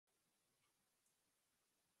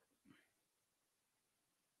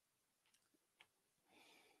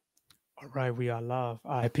All right, we are live.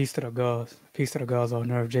 All right, peace to the girls. Peace to the girls on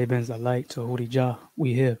Nerve. J Ben's the light to Hootie Ja.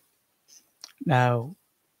 We here. Now,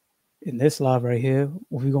 in this live right here,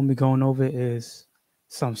 what we're going to be going over is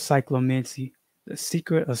some cyclomancy, the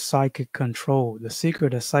secret of psychic control, the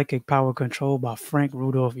secret of psychic power control by Frank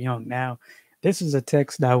Rudolf Young. Now, this is a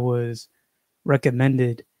text that was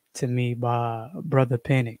recommended to me by Brother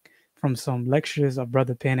Panic from some lectures of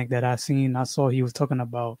Brother Panic that I seen. I saw he was talking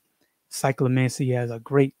about cyclomancy as a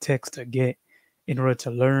great text to get in order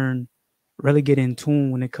to learn, really get in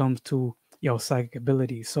tune when it comes to your psychic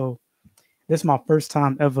ability. So this is my first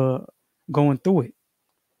time ever going through it.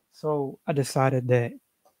 So I decided that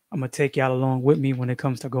I'm gonna take y'all along with me when it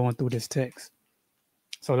comes to going through this text.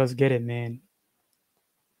 So let's get it, man.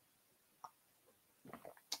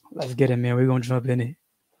 Let's get it, man. We're gonna jump in it.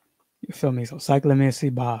 You feel me? So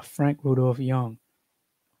Cyclomancy by Frank Rudolf Young.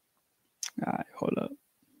 All right, hold up.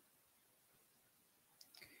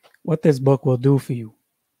 What this book will do for you.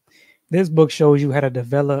 This book shows you how to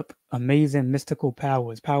develop amazing mystical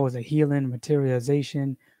powers, powers of healing,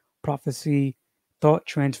 materialization, prophecy, thought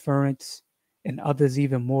transference, and others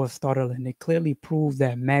even more startling. It clearly proves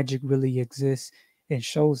that magic really exists and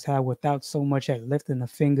shows how, without so much as lifting a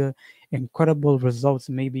finger, incredible results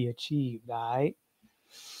may be achieved. All right.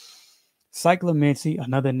 Cyclomancy,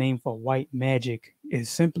 another name for white magic, is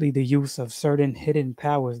simply the use of certain hidden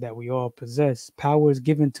powers that we all possess, powers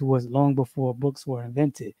given to us long before books were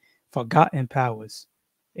invented, forgotten powers,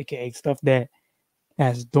 aka stuff that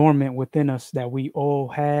as dormant within us that we all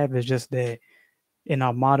have. Is just that in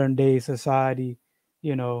our modern day society,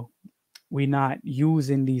 you know, we're not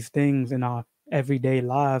using these things in our everyday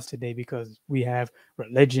lives today because we have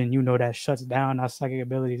religion, that shuts down our psychic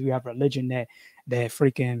abilities. We have religion that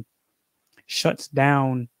freaking shuts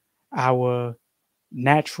down our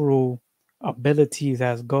natural abilities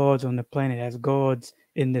as gods on the planet, as gods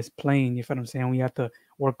in this plane. You feel what I'm saying? We have to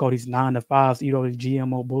work all these 9 to 5s, eat all these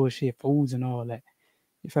GMO bullshit foods and all that.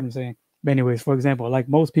 You feel what I'm saying? But anyways, for example, like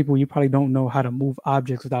most people, you probably don't know how to move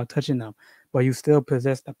objects without touching them, but you still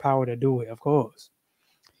possess the power to do it, of course.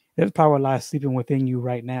 This power lies sleeping within you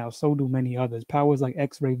right now. So do many others. Powers like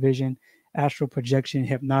X-ray vision, astral projection,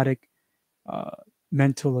 hypnotic, uh,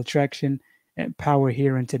 mental attraction, and power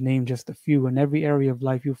hearing, to name just a few. In every area of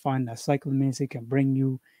life, you'll find that cyclomancy can bring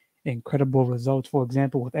you incredible results. For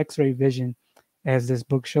example, with X-ray vision, as this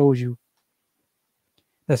book shows you,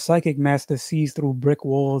 the psychic master sees through brick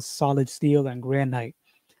walls, solid steel, and granite,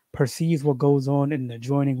 perceives what goes on in the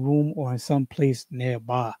adjoining room or in some place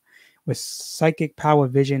nearby. With psychic power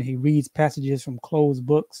vision, he reads passages from closed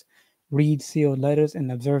books, reads sealed letters,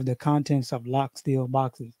 and observes the contents of locked steel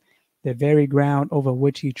boxes. The very ground over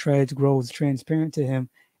which he treads grows transparent to him,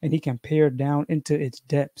 and he can peer down into its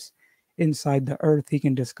depths. Inside the earth, he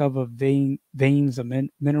can discover veins of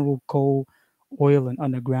mineral, coal, oil, and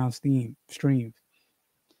underground streams.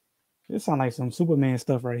 This sounds like some Superman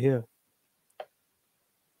stuff right here.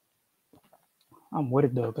 I'm with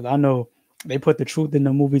it though, because I know they put the truth in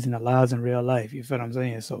the movies and the lies in real life. You feel what I'm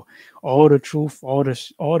saying? So all the truth, all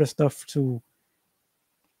the stuff to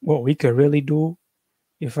what we could really do.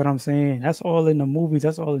 You feel what I'm saying? That's all in the movies.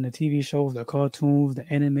 That's all in the TV shows, the cartoons, the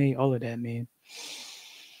anime, all of that, man.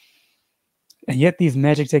 And yet these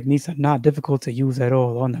magic techniques are not difficult to use at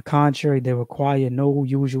all. On the contrary, they require no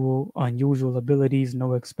unusual abilities,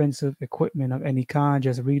 no expensive equipment of any kind.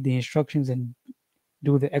 Just read the instructions and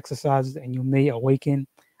do the exercises, and you may awaken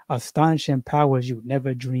astonishing powers you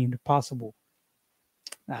never dreamed possible.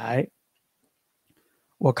 All right.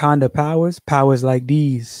 What kind of powers? Powers like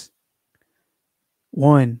these.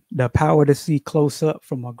 1. The power to see close up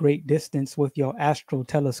from a great distance with your astral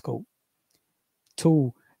telescope.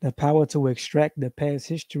 2. The power to extract the past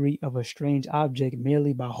history of a strange object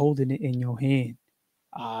merely by holding it in your hand.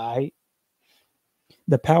 All right.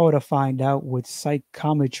 The power to find out with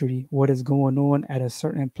psychometry what is going on at a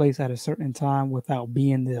certain place at a certain time without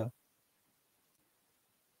being there.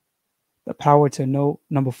 The power to know,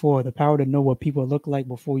 number 4, the power to know what people look like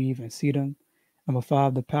before you even see them. Number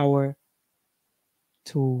 5,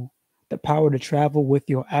 to the power to travel with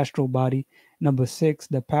your astral body. Number 6,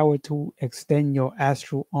 the power to extend your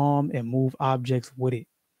astral arm and move objects with it.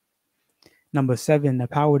 Number 7, the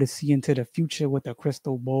power to see into the future with a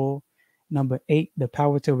crystal ball. Number 8, the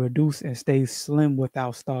power to reduce and stay slim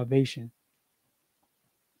without starvation.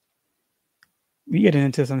 We getting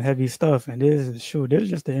into some heavy stuff, and this is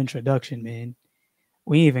just the introduction, man.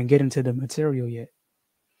 We ain't even get into the material yet.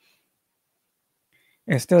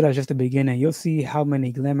 And still, that's just the beginning. You'll see how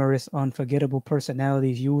many glamorous, unforgettable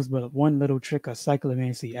personalities use but one little trick of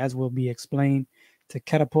cyclomancy, as will be explained, to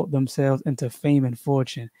catapult themselves into fame and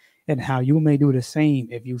fortune. and how you may do the same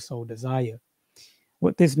if you so desire.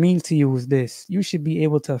 What this means to you is this: you should be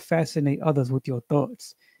able to fascinate others with your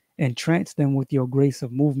thoughts, entrance them with your grace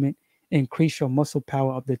of movement, increase your muscle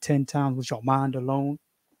power up to 10 times with your mind alone.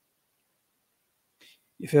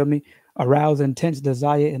 You feel me? Arouse intense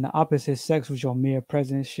desire in the opposite sex with your mere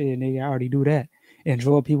presence. Shit, nigga, I already do that. And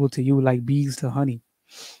draw people to you like bees to honey.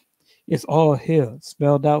 It's all here,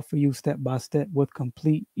 spelled out for you step by step with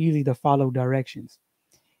complete, easy to follow directions.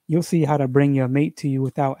 You'll see how to bring your mate to you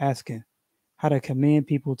without asking, how to command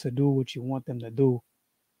people to do what you want them to do,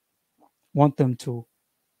 want them to,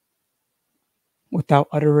 without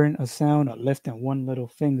uttering a sound or lifting one little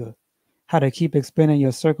finger, how to keep expanding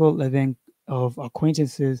your circle of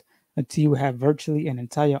acquaintances until you have virtually an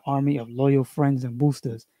entire army of loyal friends and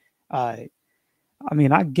boosters. I I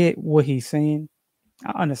mean, I get what he's saying.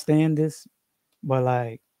 I understand this, but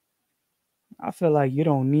like I feel like you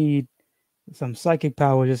don't need some psychic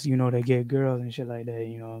power just to get girls and shit like that.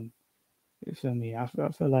 You feel me? I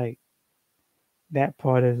feel like that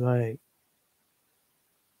part is like,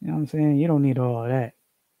 what I'm saying. You don't need all of that.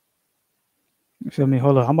 You feel me?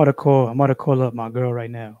 Hold on. I'm about to call up my girl right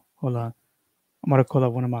now. Hold on. I'm about to call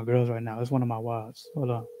up one of my girls right now. It's one of my wives. Hold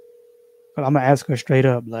on. I'm gonna ask her straight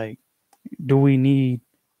up, like, do we need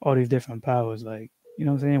all these different powers? Like, you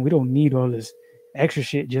know what I'm saying? We don't need all this extra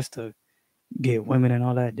shit just to get women and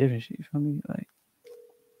all that different shit. You feel me? Like,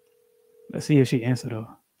 let's see if she answered though.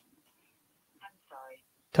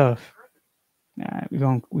 Tough. Nah, we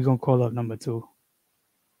gonna call up number two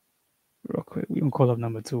real quick. We gonna call up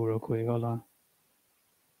number two real quick. Hold on.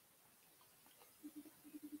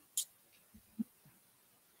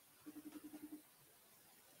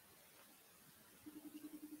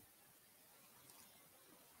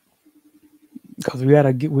 Cause we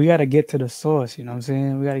gotta get to the source. You know what I'm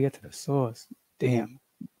saying? We gotta get to the source. Damn,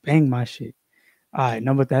 bang my shit. All right,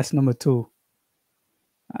 that's number two.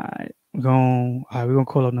 We're gonna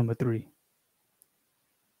call up number three.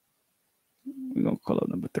 We're gonna call up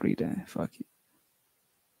number three then. Fuck it.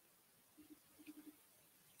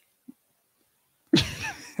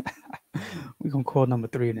 We're gonna call number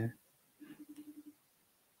three then.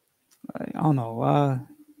 Like, I don't know why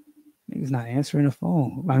niggas not answering the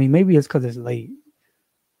phone. I mean, maybe it's because it's late.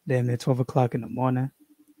 Damn, it's 12 o'clock in the morning.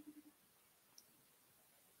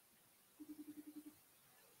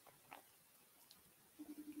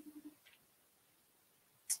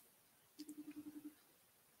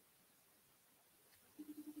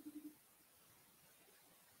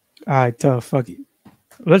 All right, tough. Fuck it.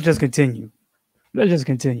 Let's just continue. Let's just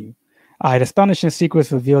continue. All right, astonishing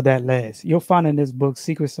secrets revealed at last. You'll find in this book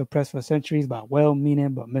secrets suppressed for centuries by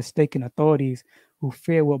well-meaning but mistaken authorities who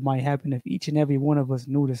fear what might happen if each and every one of us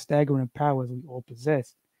knew the staggering powers we all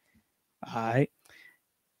possess. All right.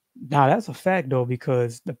 Now that's a fact though,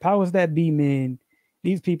 because the powers that be, man,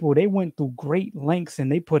 these people they went through great lengths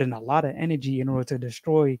and they put in a lot of energy in order to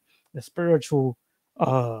destroy the spiritual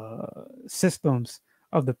systems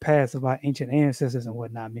of the past of our ancient ancestors and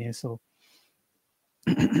whatnot, man. So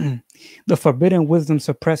the forbidden wisdom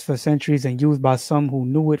suppressed for centuries and used by some who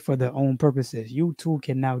knew it for their own purposes. You too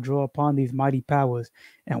can now draw upon these mighty powers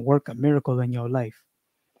and work a miracle in your life.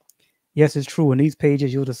 Yes, it's true. In these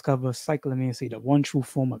pages, you'll discover Cyclomancy, the one true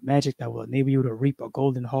form of magic that will enable you to reap a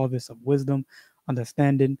golden harvest of wisdom,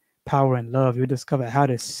 understanding, power, and love. You'll discover how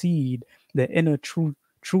to seed the inner truth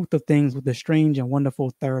of things with the strange and wonderful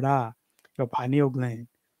third eye, your pineal gland.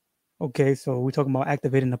 Okay, so we're talking about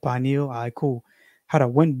activating the pineal. All right, cool. How to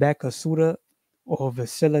win back a suitor or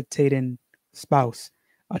facilitating spouse.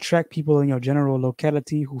 Attract people in your general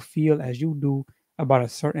locality who feel as you do about a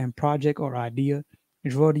certain project or idea.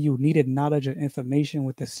 Draw to you needed knowledge or information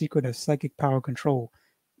with the secret of psychic power control.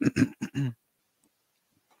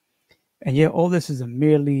 And yet all this is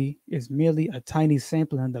merely a tiny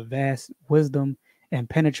sampling of the vast wisdom and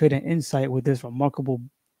penetrating insight which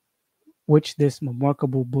this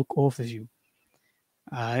remarkable book offers you.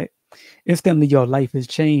 All right. Instantly, your life is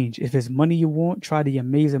changed. If it's money you want, try the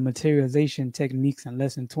amazing materialization techniques in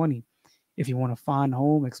lesson 20. If you want to find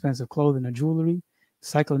home, expensive clothing, or jewelry,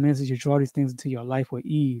 cyclomancy, you draw these things into your life with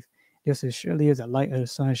ease. Just as surely as the light of the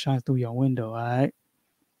sun shines through your window. All right.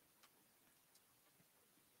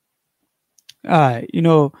 All right.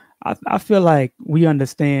 I feel like we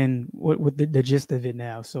understand what the gist of it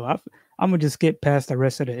now. So I'm going to just skip past the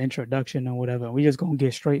rest of the introduction or whatever. We're just going to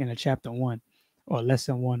get straight into chapter one or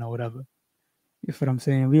lesson one or whatever. You feel what I'm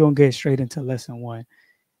saying? We're going to get straight into lesson one.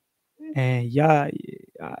 And yeah,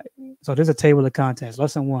 so there's a table of contents.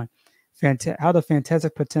 Lesson one, how the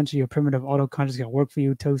fantastic potential of your primitive auto conscious can work for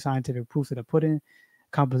you. Two scientific proofs of the pudding.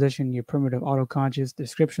 composition of your primitive autoconscious,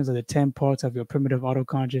 descriptions of the 10 parts of your primitive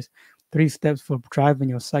autoconscious, 3 steps for driving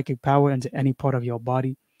your psychic power into any part of your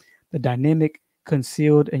body, the dynamic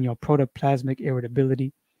concealed in your protoplasmic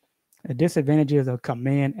irritability, the disadvantages of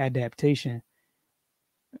command adaptation,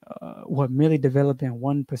 what merely developing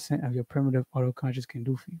 1% of your primitive autoconscious can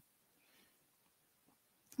do for you.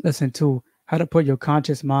 Lesson 2, how to put your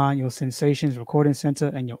conscious mind, your sensations, recording center,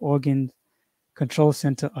 and your organs control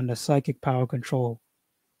center under psychic power control.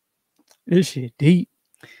 This shit deep.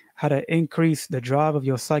 How to increase the drive of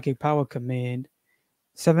your psychic power command.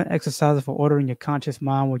 7 exercises for ordering your conscious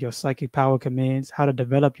mind with your psychic power commands. How to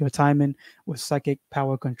develop your timing with psychic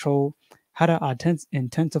power control. How to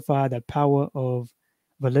intensify the power of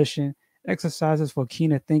volition. Exercises for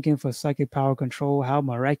keener thinking for psychic power control. How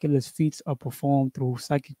miraculous feats are performed through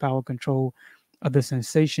psychic power control of the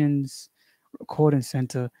sensations recording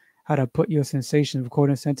center. How to put your sensations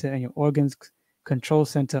recording center and your organs control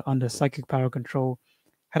center under psychic power control.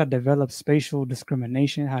 How to develop spatial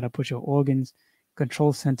discrimination. How to put your organs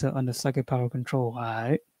control center under psychic power control. All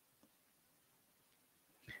right.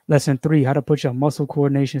 Lesson 3, how to put your muscle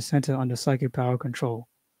coordination center under psychic power control.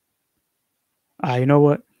 All right, you know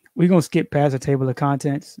what? We're going to skip past the table of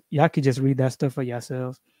contents. Y'all can just read that stuff for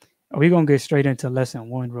yourselves. We're going to get straight into lesson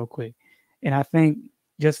 1 real quick. And I think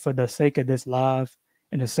just for the sake of this live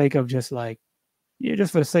and the sake of just like,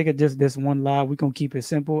 just for the sake of just this one live, we're going to keep it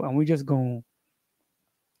simple. And we're just going to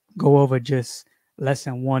go over just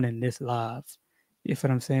lesson 1 in this live. You know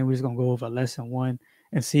what I'm saying? We're just going to go over lesson 1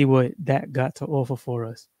 and see what that got to offer for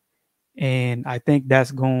us. And I think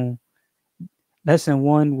lesson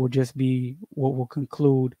 1 will just be what will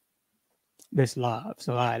conclude this live.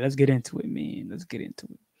 So, all right, let's get into it, man. Let's get into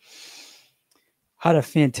it. How the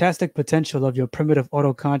fantastic potential of your primitive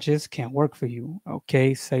autoconscious can work for you.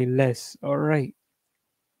 Okay, say less. All right.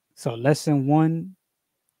 So, lesson 1,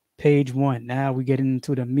 page 1. Now we get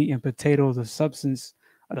into the meat and potatoes, the substance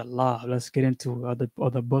of the live. Let's get into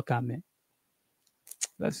the book I'm in.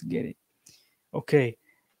 Let's get it. Okay.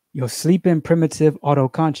 Your sleeping primitive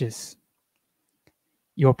autoconscious.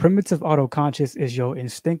 Your primitive autoconscious is your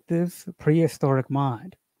instinctive prehistoric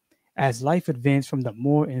mind. As life advanced from the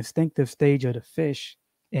more instinctive stage of the fish,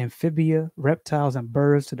 amphibia, reptiles, and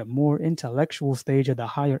birds to the more intellectual stage of the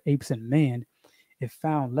higher apes and man, it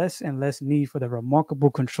found less and less need for the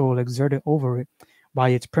remarkable control exerted over it by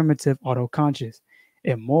its primitive autoconscious,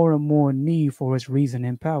 and more need for its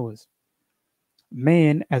reasoning powers.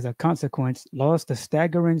 Man, as a consequence, lost the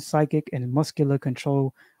staggering psychic and muscular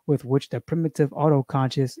control with which the primitive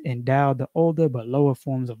autoconscious endowed the older but lower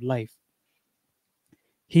forms of life.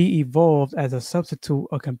 He evolved as a substitute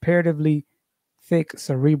a comparatively thick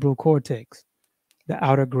cerebral cortex, the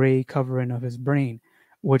outer gray covering of his brain,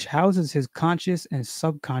 which houses his conscious and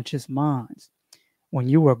subconscious minds. When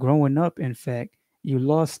you were growing up, in fact, you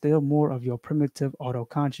lost still more of your primitive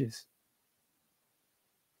autoconscious.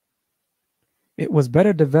 It was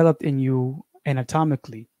better developed in you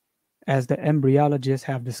anatomically, as the embryologists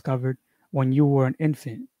have discovered, when you were an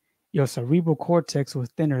infant. Your cerebral cortex was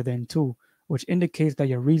thinner then too, which indicates that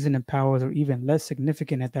your reasoning powers are even less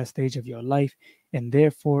significant at that stage of your life and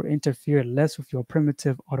therefore interfere less with your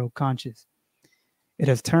primitive autoconscious. It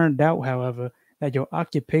has turned out, however, that your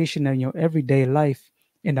occupation and your everyday life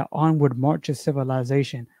in the onward march of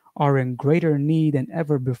civilization are in greater need than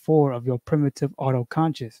ever before of your primitive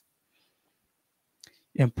autoconscious.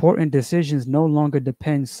 Important decisions no longer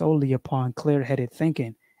depend solely upon clear-headed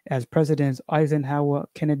thinking, as Presidents Eisenhower,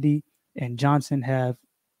 Kennedy, and Johnson have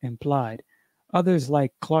implied. Others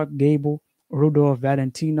like Clark Gable, Rudolph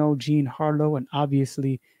Valentino, Jean Harlow, and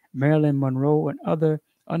obviously Marilyn Monroe and other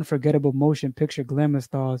unforgettable motion picture glamour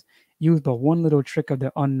stars use but one little trick of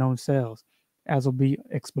their unknown selves, as will be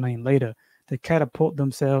explained later, to catapult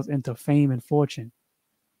themselves into fame and fortune.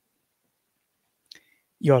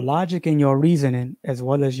 Your logic and your reasoning, as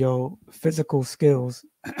well as your physical skills,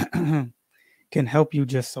 can help you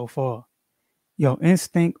just so far. Your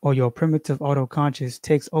instinct or your primitive autoconscious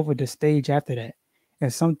takes over the stage after that,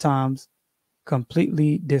 and sometimes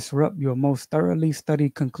completely disrupt your most thoroughly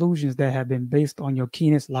studied conclusions that have been based on your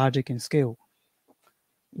keenest logic and skill.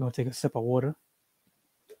 You're going to take a sip of water.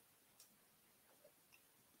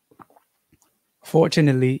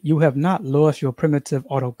 Fortunately, you have not lost your primitive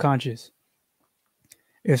autoconscious.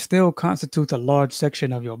 It still constitutes a large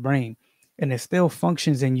section of your brain, and it still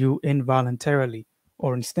functions in you involuntarily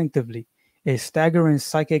or instinctively. A staggering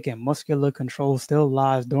psychic and muscular control still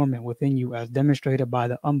lies dormant within you, as demonstrated by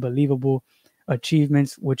the unbelievable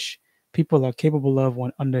achievements which people are capable of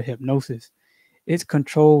when under hypnosis. Its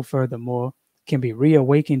control, furthermore, can be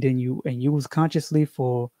reawakened in you and used consciously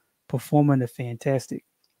for performing the fantastic.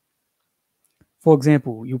 For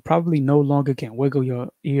example, you probably no longer can wiggle your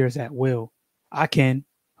ears at will. I can.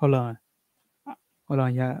 Hold on. Hold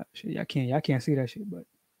on, y'all. Y'all can't see that shit, but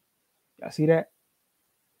y'all see that?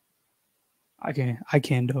 I can. I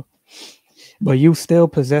can though. But you still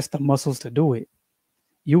possess the muscles to do it.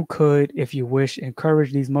 You could, if you wish,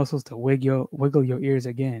 encourage these muscles to wiggle your ears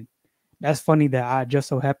again. That's funny that I just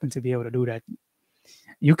so happen to be able to do that.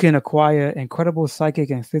 You can acquire incredible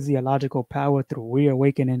psychic and physiological power through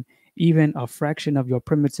reawakening even a fraction of your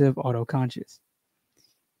primitive autoconscious.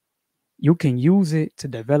 You can use it to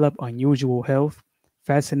develop unusual health,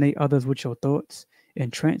 fascinate others with your thoughts,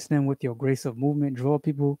 entrance them with your grace of movement, draw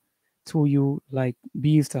people to you like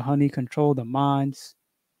bees to honey, control their minds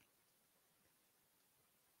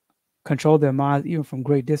even from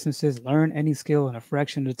great distances, learn any skill in a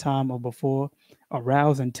fraction of the time or before,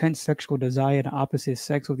 arouse intense sexual desire in the opposite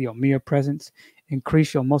sex with your mere presence,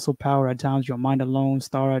 increase your muscle power at times, your mind alone,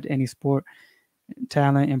 star at any sport,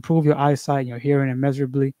 talent, improve your eyesight and your hearing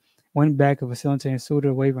immeasurably, win back a facilitating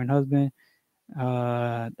suitor, wavering husband.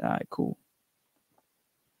 All right, cool.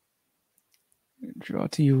 Draw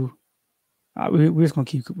to you. We're just going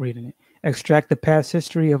to keep reading it. Extract the past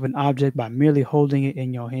history of an object by merely holding it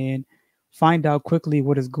in your hand. Find out quickly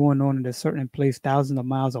what is going on in a certain place thousands of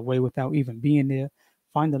miles away without even being there.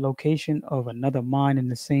 Find the location of another mind in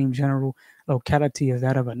the same general locality as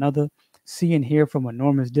that of another. See and hear from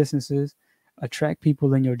enormous distances. Attract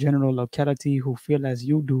people in your general locality who feel as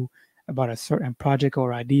you do about a certain project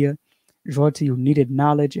or idea. Draw to you needed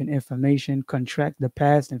knowledge and information. Contract the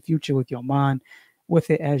past and future with your mind. With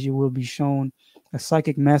it, as you will be shown, a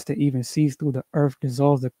psychic master even sees through the earth,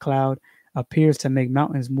 dissolves the cloud, appears to make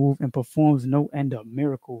mountains move, and performs no end of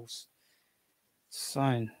miracles.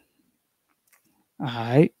 Son. All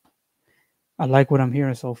right. I like what I'm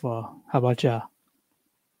hearing so far. How about y'all?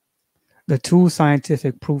 The two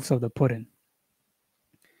scientific proofs of the pudding.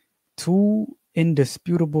 Two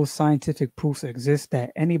indisputable scientific proofs exist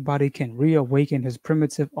that anybody can reawaken his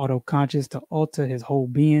primitive autoconscious to alter his whole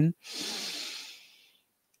being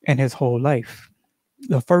and his whole life.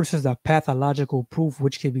 The first is a pathological proof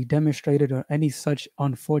which can be demonstrated on any such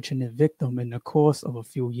unfortunate victim in the course of a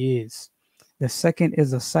few years. The second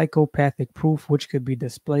is a psychopathic proof which could be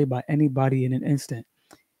displayed by anybody in an instant,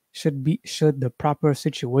 should the proper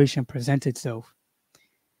situation present itself.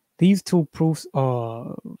 These two proofs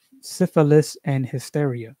are syphilis and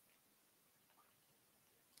hysteria.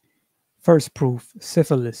 First proof,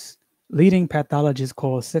 syphilis. Leading pathologists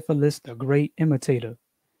call syphilis the great imitator.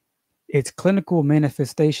 Its clinical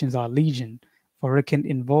manifestations are legion, for it can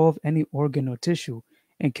involve any organ or tissue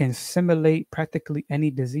and can simulate practically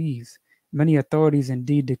any disease. Many authorities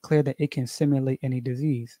indeed declare that it can simulate any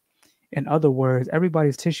disease. In other words,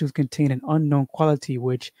 everybody's tissues contain an unknown quality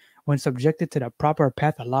which, when subjected to the proper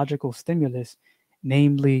pathological stimulus,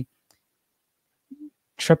 namely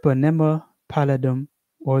Treponema pallidum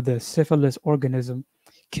or the syphilis organism,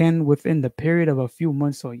 can, within the period of a few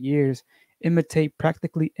months or years, imitate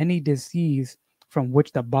practically any disease from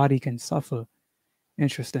which the body can suffer.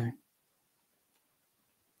 Interesting.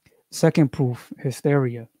 Second proof,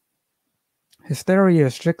 hysteria. Hysteria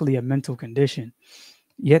is strictly a mental condition,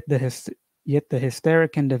 yet the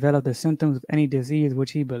hysteric can develop the symptoms of any disease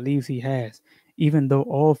which he believes he has, even though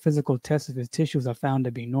all physical tests of his tissues are found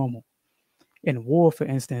to be normal. In war, for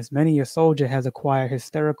instance, many a soldier has acquired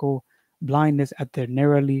hysterical blindness after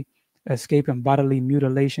narrowly escaping bodily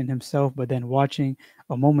mutilation himself, but then watching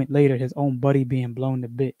a moment later his own body being blown to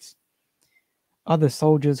bits. Other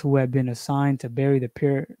soldiers who have been assigned to bury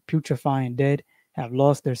the putrefying dead have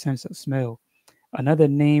lost their sense of smell. Another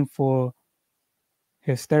name for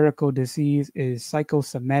hysterical disease is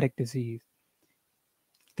psychosomatic disease.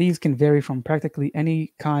 These can vary from practically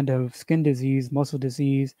any kind of skin disease, muscle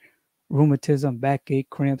disease, rheumatism, backache,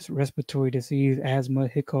 cramps, respiratory disease, asthma,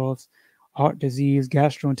 hiccups, heart disease,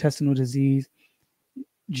 gastrointestinal disease,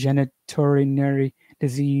 genitourinary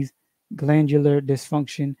disease, glandular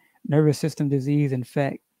dysfunction, nervous system disease, in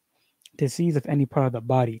fact, disease of any part of the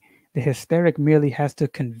body. The hysteric merely has to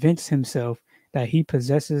convince himself that he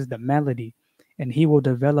possesses the malady and he will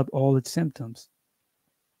develop all its symptoms.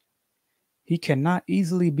 He cannot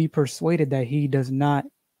easily be persuaded that he does not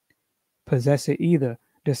possess it either,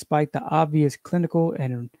 despite the obvious clinical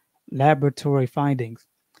and laboratory findings.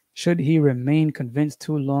 Should he remain convinced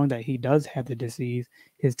too long that he does have the disease,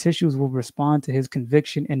 his tissues will respond to his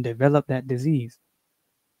conviction and develop that disease.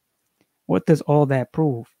 What does all that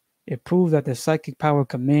prove? It proves that the psychic power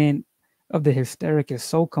command of the hysteric is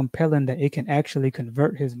so compelling that it can actually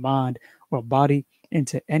convert his mind or body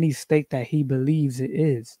into any state that he believes it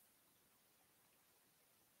is.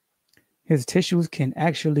 His tissues can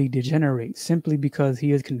actually degenerate simply because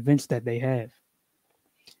he is convinced that they have.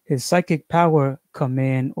 His psychic power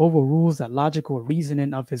command overrules the logical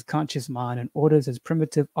reasoning of his conscious mind and orders his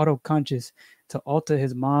primitive autoconscious to alter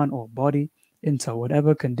his mind or body into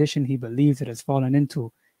whatever condition he believes it has fallen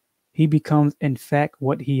into. He becomes, in fact,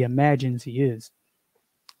 what he imagines he is.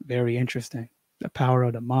 Very interesting. The power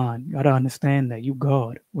of the mind. You gotta understand that you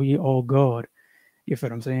God. We all God. You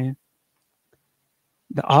feel what I'm saying?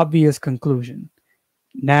 The obvious conclusion.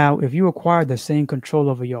 Now, if you acquire the same control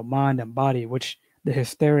over your mind and body, which the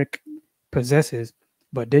hysteric possesses,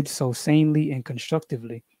 but did so sanely and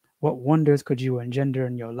constructively, what wonders could you engender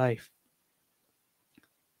in your life?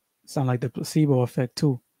 Sound like the placebo effect,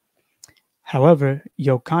 too. However,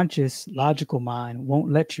 your conscious, logical mind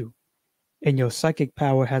won't let you, and your psychic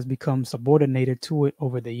power has become subordinated to it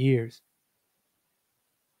over the years.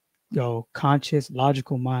 Your conscious,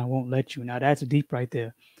 logical mind won't let you. Now, that's deep right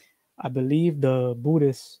there. I believe the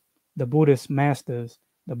Buddhist masters,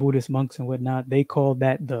 the Buddhist monks and whatnot, they call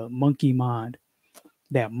that the monkey mind.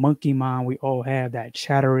 That monkey mind we all have, that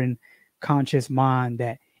chattering conscious mind,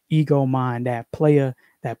 that ego mind, that player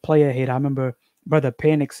hater. I remember Brother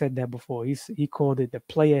Panic said that before. He called it the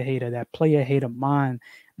player hater, that player hater mind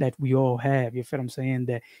that we all have. You feel what I'm saying?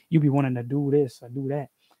 That you be wanting to do this or do that,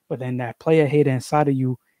 but then that player hater inside of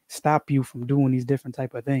you stop you from doing these different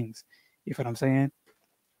type of things. You feel what I'm saying?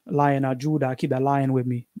 Lion or Judah, keep that lion with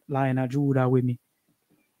me. Lion or Judah with me.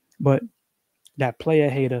 But that player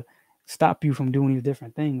hater stop you from doing these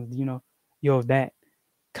different things. That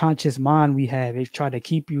conscious mind we have, it try to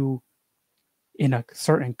keep you in a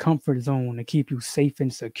certain comfort zone to keep you safe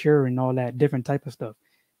and secure and all that different type of stuff.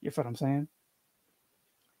 You feel what I'm saying?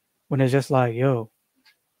 When it's just like, yo,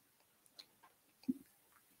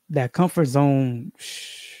 that comfort zone,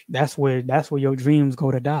 that's where your dreams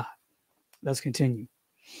go to die. Let's continue.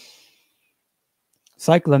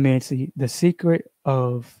 Cyclomancy, the secret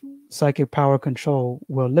of psychic power control,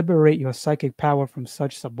 will liberate your psychic power from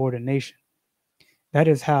such subordination. That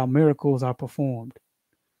is how miracles are performed.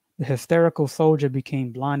 The hysterical soldier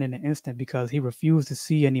became blind in an instant because he refused to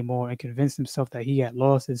see anymore and convinced himself that he had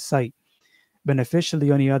lost his sight.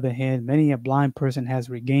 Beneficially, on the other hand, many a blind person has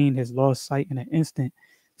regained his lost sight in an instant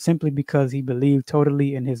simply because he believed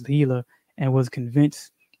totally in his healer and was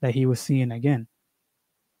convinced that he was seeing again.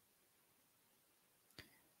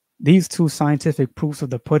 These two scientific proofs of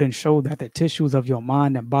the pudding show that the tissues of your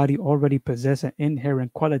mind and body already possess an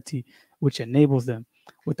inherent quality which enables them,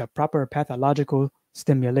 with the proper pathological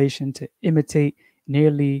stimulation, to imitate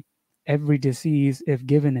nearly every disease if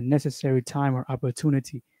given the necessary time or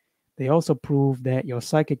opportunity. They also prove that your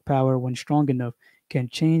psychic power, when strong enough, can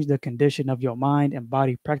change the condition of your mind and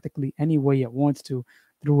body practically any way it wants to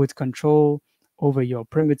through its control over your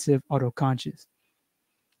primitive autoconscious.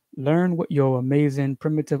 Learn what your amazing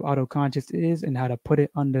primitive autoconscious is and how to put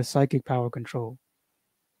it under psychic power control.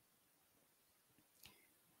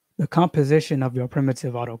 The composition of your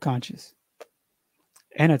primitive autoconscious.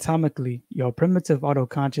 Anatomically, your primitive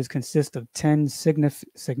autoconscious consists of 10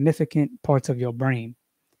 significant parts of your brain.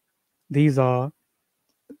 These are: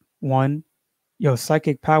 1. Your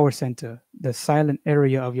psychic power center, the silent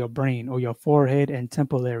area of your brain or your forehead and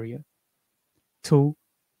temple area. 2.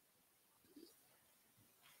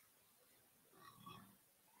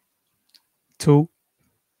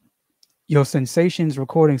 Your sensations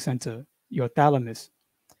recording center, your thalamus.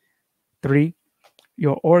 3.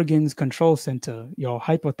 Your organs control center, your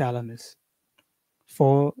hypothalamus.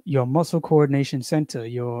 4. Your muscle coordination center,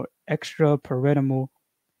 your extrapyramidal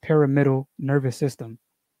nervous system.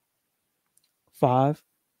 5.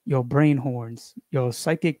 Your brain horns, your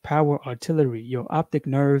psychic power artillery, your optic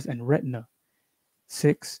nerves and retina.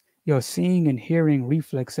 6. Your seeing and hearing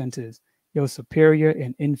reflex centers, your superior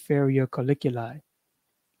and inferior colliculi.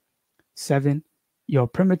 7. Your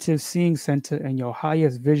primitive seeing center and your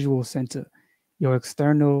highest visual center, your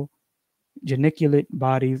external geniculate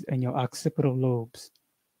bodies and your occipital lobes.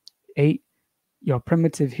 8. Your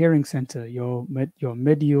primitive hearing center, your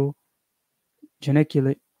medial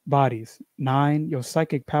geniculate bodies. 9. Your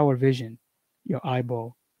psychic power vision, your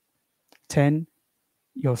eyeball. 10.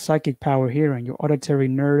 Your psychic power hearing, your auditory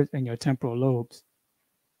nerves and your temporal lobes.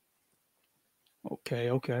 Okay.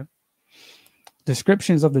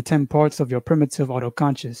 Descriptions of the 10 parts of your primitive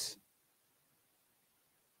autoconscious.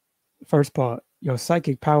 First part, your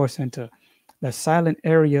psychic power center. The silent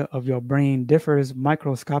area of your brain differs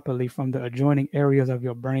microscopically from the adjoining areas of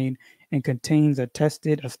your brain and contains a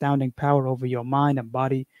tested, astounding power over your mind and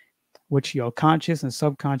body, which your conscious and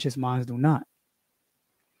subconscious minds do not.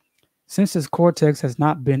 Since this cortex has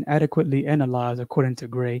not been adequately analyzed according to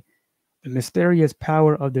Gray, The mysterious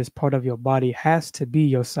power of this part of your body has to be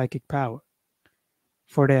your psychic power,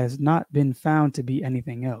 for it has not been found to be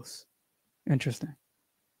anything else. Interesting.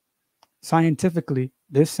 Scientifically,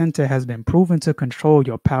 this center has been proven to control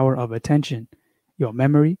your power of attention, your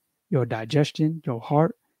memory, your digestion, your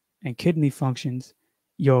heart and kidney functions,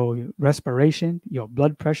 your respiration, your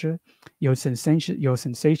blood pressure, your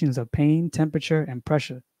sensations of pain, temperature, and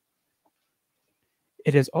pressure.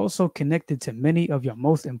 It is also connected to many of your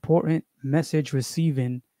most important message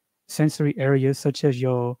receiving sensory areas, such as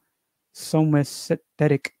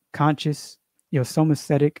somaesthetic conscious, your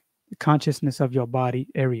somaesthetic consciousness of your body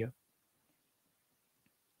area.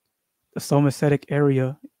 The somaesthetic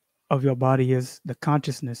area of your body is the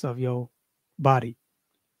consciousness of your body,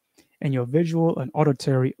 and your visual and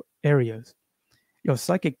auditory areas. Your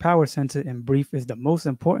psychic power center, in brief, is the most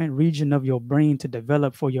important region of your brain to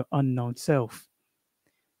develop for your unknown self.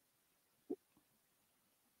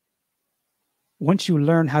 Once you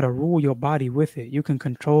learn how to rule your body with it, you can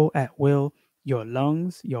control at will your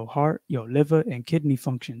lungs, your heart, your liver and kidney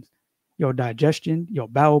functions, your digestion, your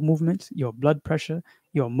bowel movements, your blood pressure,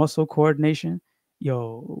 your muscle coordination,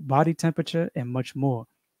 your body temperature, and much more,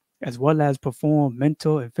 as well as perform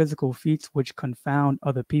mental and physical feats which confound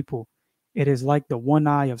other people. It is like the one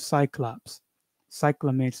eye of Cyclops,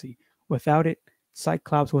 Cyclomancy. Without it,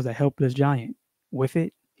 Cyclops was a helpless giant. With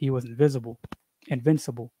it, he was invincible.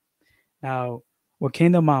 Now, what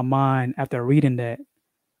came to my mind after reading that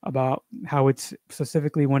about how it's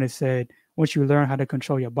specifically when it said, once you learn how to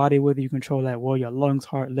control your body with it, you control that well, your lungs,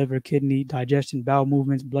 heart, liver, kidney, digestion, bowel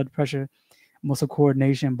movements, blood pressure, muscle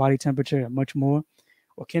coordination, body temperature, and much more.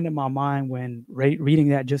 What came to my mind when reading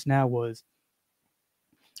that just now was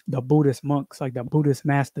the Buddhist monks, like the Buddhist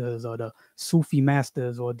masters or the Sufi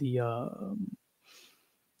masters or the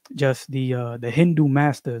Hindu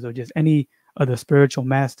masters or just any of the spiritual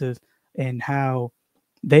masters, and how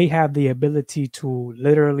they have the ability to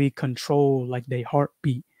literally control like their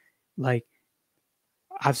heartbeat. Like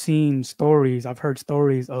I've heard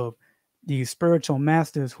stories of these spiritual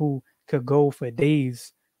masters who could go for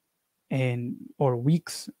days and or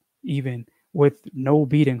weeks even with no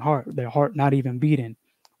beating heart, their heart not even beating,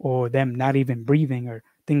 or them not even breathing or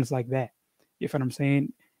things like that. You know what I'm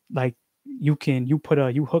saying? Like you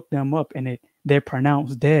hook them up and they're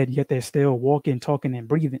pronounced dead, yet they're still walking, talking, and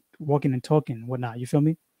breathing, walking and talking, whatnot. You feel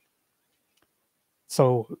me?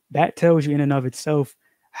 So that tells you in and of itself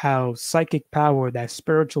how psychic power, that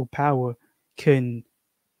spiritual power, can,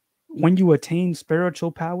 when you attain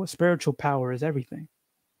spiritual power is everything.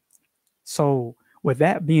 So, with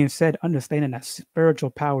that being said, understanding that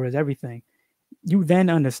spiritual power is everything, you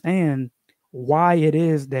then understand why it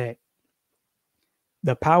is that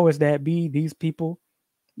the powers that be, these people,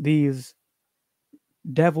 these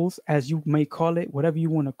devils, as you may call it, whatever you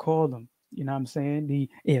want to call them, you know what I'm saying? The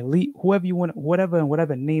elite, whoever you want,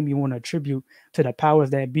 whatever name you want to attribute to the powers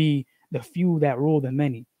that be, the few that rule the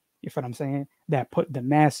many. You know what I'm saying? That put the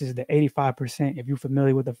masses, the 85%, if you're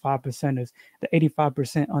familiar with the 5%ers, the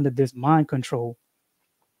 85% under this mind control.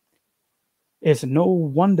 It's no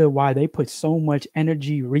wonder why they put so much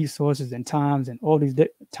energy, resources, and time and all these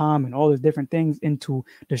different things into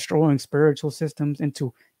destroying spiritual systems,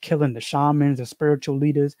 into killing the shamans, the spiritual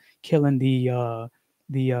leaders, killing the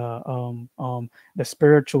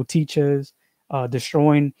spiritual teachers,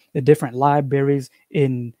 destroying the different libraries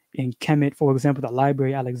in Kemet, for example, the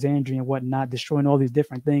Library of Alexandria and whatnot, destroying all these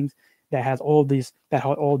different things that have all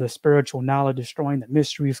the spiritual knowledge, destroying the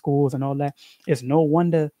mystery schools and all that. It's no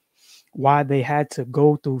wonder why they had to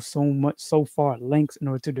go through so far lengths in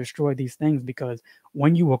order to destroy these things, because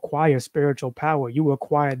when you acquire spiritual power, you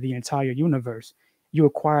acquire the entire universe, you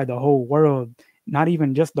acquire the whole world, not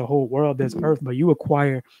even just the whole world, this earth, but you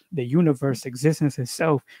acquire the universe existence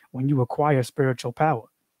itself when you acquire spiritual power.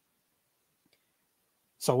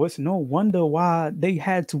 So it's no wonder why they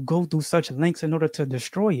had to go through such lengths in order to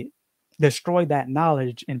destroy that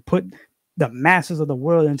knowledge and put the masses of the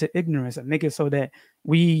world into ignorance and make it so that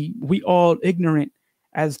we all ignorant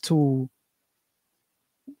as to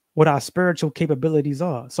what our spiritual capabilities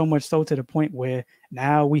are. So much so to the point where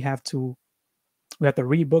now we have to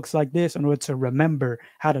read books like this in order to remember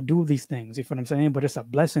how to do these things. You know what I'm saying? But it's a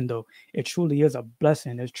blessing, though. It truly is a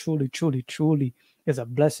blessing. It truly is a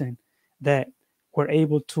blessing that we're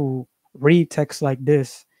able to read texts like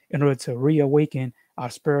this in order to reawaken our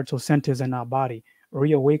spiritual centers in our body,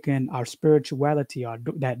 reawaken our spirituality,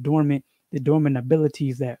 the dormant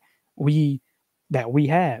abilities that we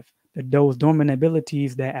have, those dormant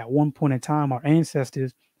abilities that at one point in time our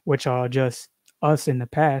ancestors, which are just us in the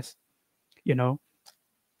past, you know,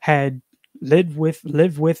 had lived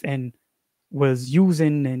with and was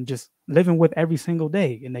using and just living with every single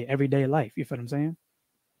day in their everyday life. You feel what I'm saying?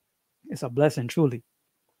 It's a blessing, truly.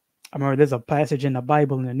 I remember there's a passage in the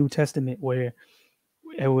Bible in the New Testament where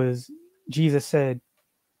it was Jesus said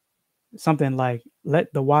something like,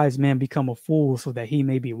 "Let the wise man become a fool so that he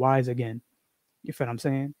may be wise again." You feel what I'm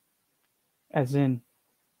saying? As in,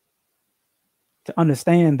 to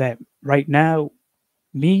understand that right now,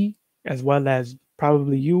 me as well as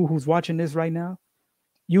probably you who's watching this right now,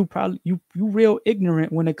 you real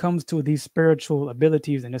ignorant when it comes to these spiritual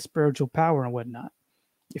abilities and the spiritual power and whatnot.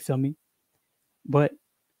 You feel me? But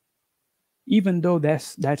even though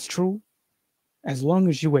that's true, as long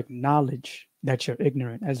as you acknowledge that you're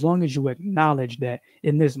ignorant, as long as you acknowledge that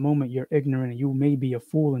in this moment you're ignorant and you may be a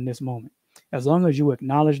fool in this moment, as long as you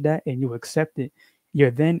acknowledge that and you accept it, you're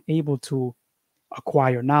then able to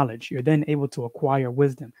acquire knowledge. You're then able to acquire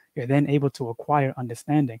wisdom. You're then able to acquire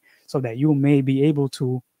understanding so that you may be able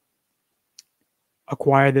to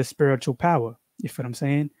acquire this spiritual power. You feel what I'm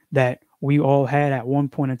saying? That we all had at one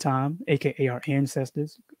point in time, aka our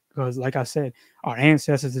ancestors. Because, like I said, our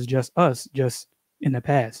ancestors is just us, just in the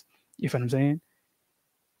past. You feel what I'm saying?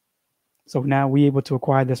 So now we're able to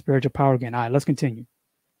acquire the spiritual power again. All right, let's continue.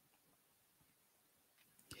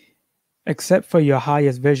 Except for your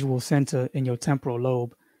highest visual center in your temporal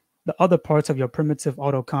lobe, the other parts of your primitive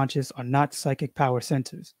autoconscious are not psychic power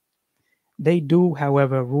centers. They do,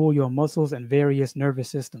 however, rule your muscles and various nervous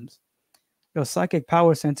systems. Your psychic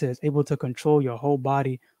power center is able to control your whole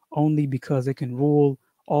body only because it can rule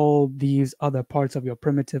all these other parts of your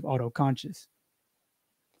primitive autoconscious.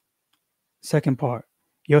 Second part,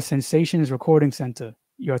 your sensations recording center,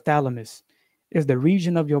 your thalamus, is the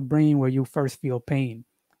region of your brain where you first feel pain,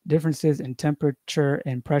 differences in temperature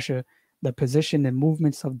and pressure, the position and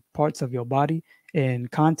movements of parts of your body, and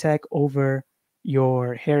contact over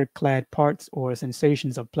your hair-clad parts or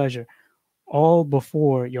sensations of pleasure, all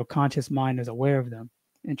before your conscious mind is aware of them.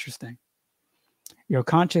 Interesting. Your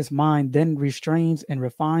conscious mind then restrains and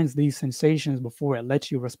refines these sensations before it lets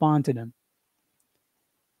you respond to them.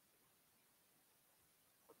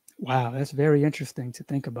 Wow, that's very interesting to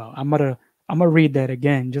think about. I'm gonna read that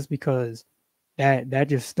again just because that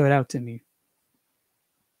just stood out to me.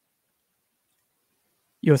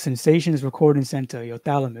 Your sensations recording center, your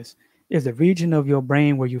thalamus, is the region of your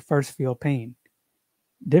brain where you first feel pain.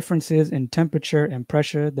 Differences in temperature and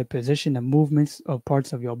pressure, the position and movements of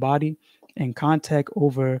parts of your body, and contact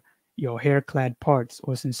over your hair-clad parts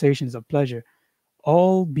or sensations of pleasure,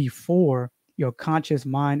 all before your conscious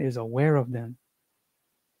mind is aware of them.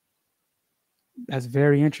 That's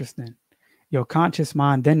very interesting. Your conscious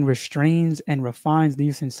mind then restrains and refines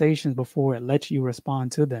these sensations before it lets you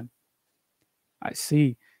respond to them. I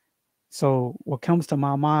see. So what comes to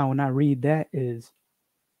my mind when I read that is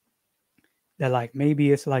that, like,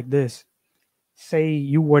 maybe it's like this. Say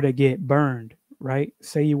you were to get burned, right?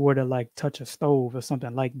 Say you were to like touch a stove or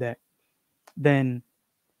something like that. Then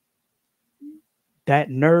that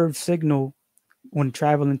nerve signal when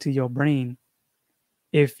traveling to your brain,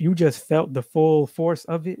 if you just felt the full force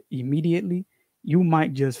of it immediately, you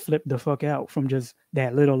might just flip the fuck out from just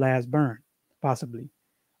that little last burn, possibly.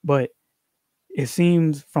 But it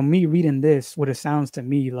seems from me reading this, what it sounds to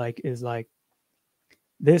me like is like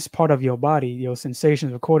this part of your body, your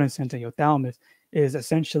sensations recording center, your thalamus, is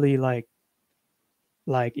essentially like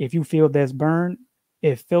if you feel this burn,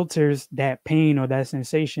 it filters that pain or that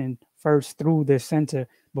sensation first through this center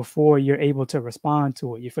before you're able to respond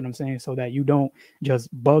to it. You feel what I'm saying? So that you don't just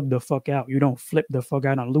bug the fuck out. You don't flip the fuck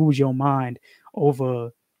out and lose your mind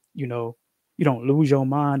over, you know, you don't lose your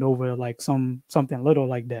mind over like something little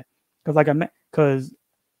like that. Because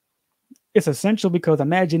it's essential, because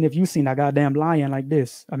imagine if you seen a goddamn lion like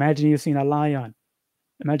this. Imagine you seen a lion.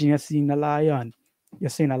 Imagine you seen a lion. You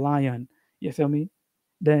seen a lion. You feel me?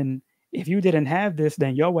 Then if you didn't have this,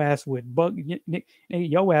 then your ass would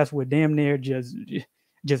your ass would damn near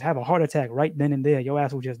just have a heart attack right then and there. Your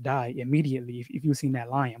ass would just die immediately if you seen that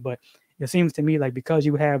lion. But it seems to me like because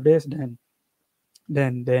you have this,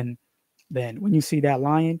 then when you see that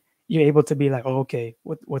lion, you're able to be like, oh, okay,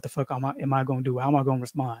 what the fuck am I gonna do? How am I gonna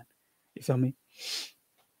respond? You feel me?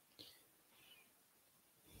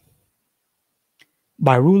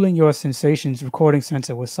 By ruling your sensations recording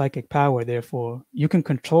center with psychic power, therefore, you can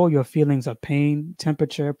control your feelings of pain,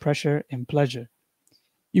 temperature, pressure, and pleasure.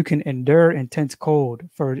 You can endure intense cold,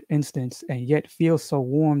 for instance, and yet feel so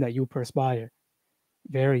warm that you perspire.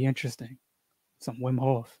 Very interesting. Some Wim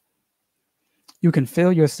Hof. You can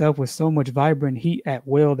fill yourself with so much vibrant heat at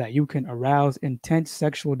will that you can arouse intense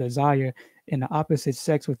sexual desire in the opposite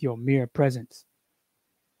sex with your mere presence.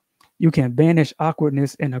 You can banish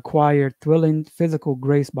awkwardness and acquire thrilling physical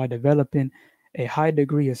grace by developing a high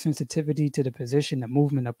degree of sensitivity to the position and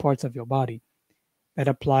movement of parts of your body. That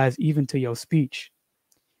applies even to your speech.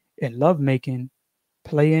 In lovemaking,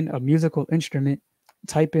 playing a musical instrument,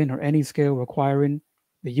 typing, or any skill requiring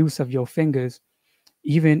the use of your fingers,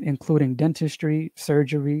 even including dentistry,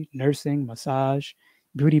 surgery, nursing, massage,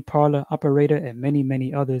 beauty parlor operator, and many,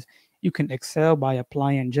 many others, you can excel by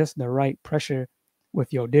applying just the right pressure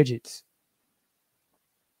with your digits.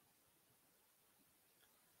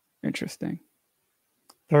 Interesting.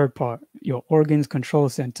 Third part, your organs control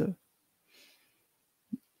center,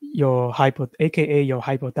 aka your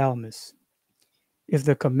hypothalamus, is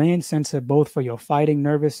the command center both for your fighting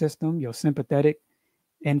nervous system, your sympathetic,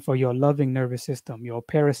 and for your loving nervous system, your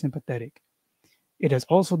parasympathetic. It is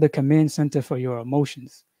also the command center for your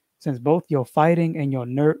emotions, since both your fighting and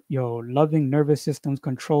your loving nervous systems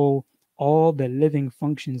control all the living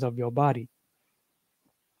functions of your body.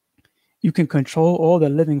 You can control all the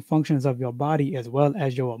living functions of your body as well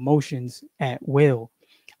as your emotions at will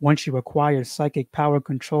once you acquire psychic power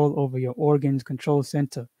control over your organs control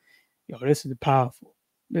center. Yo, this is powerful.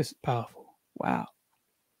 This is powerful. Wow.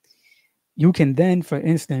 You can then, for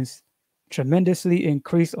instance, tremendously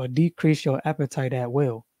increase or decrease your appetite at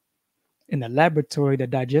will. In the laboratory, the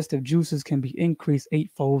digestive juices can be increased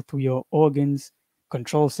eightfold through your organs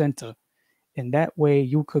control center. In that way,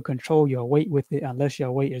 you could control your weight with it unless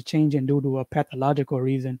your weight is changing due to a pathological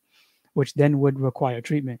reason, which then would require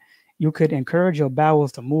treatment. You could encourage your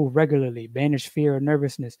bowels to move regularly, banish fear or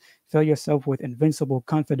nervousness, fill yourself with invincible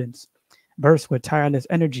confidence, burst with tireless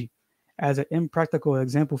energy. As an impractical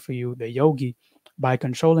example for you, the yogi, by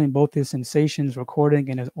controlling both his sensations, recording,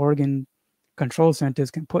 and his organ control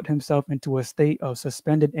centers, can put himself into a state of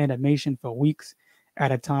suspended animation for weeks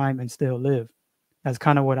at a time and still live. That's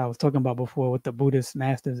kind of what I was talking about before with the Buddhist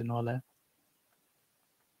masters and all that.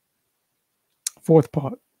 Fourth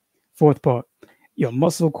part. Fourth part. Your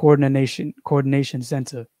muscle coordination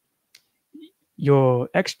center. Your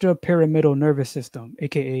extrapyramidal nervous system,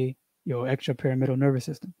 aka your extrapyramidal nervous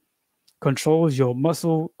system, controls your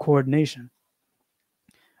muscle coordination.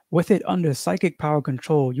 With it under psychic power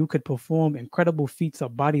control, you could perform incredible feats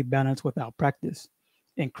of body balance without practice.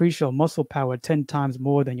 Increase your muscle power 10 times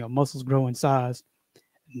more than your muscles grow in size.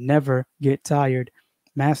 Never get tired.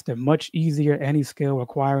 Master much easier any skill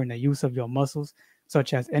requiring the use of your muscles,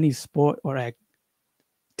 such as any sport or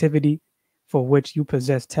activity for which you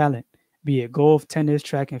possess talent, be it golf, tennis,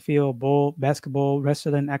 track and field, ball, basketball,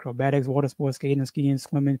 wrestling, acrobatics, water sports, skating, skiing,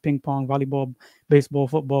 swimming, ping pong, volleyball, baseball,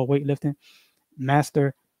 football, weightlifting.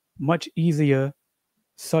 Master much easier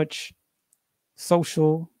such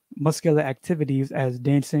social muscular activities as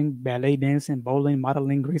dancing, ballet dancing, bowling,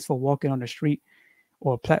 modeling, graceful walking on the street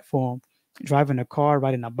or platform, driving a car,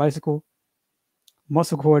 riding a bicycle.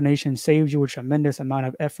 Muscle coordination saves you a tremendous amount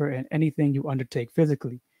of effort in anything you undertake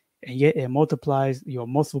physically, and yet it multiplies your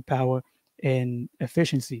muscle power and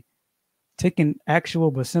efficiency. Take an actual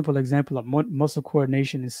but simple example of muscle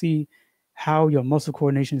coordination and see how your muscle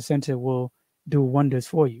coordination center will do wonders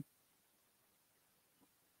for you.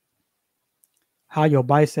 How your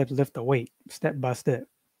biceps lift the weight, step by step.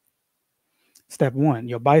 Step 1,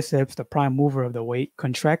 your biceps, the prime mover of the weight,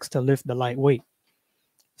 contracts to lift the light weight.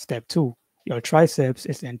 Step 2, your triceps,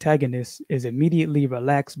 its antagonist, is immediately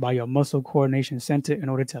relaxed by your muscle coordination center in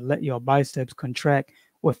order to let your biceps contract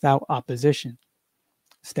without opposition.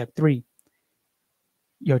 Step 3,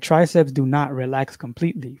 your triceps do not relax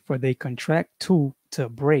completely, for they contract to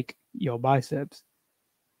break your biceps.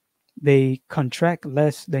 They contract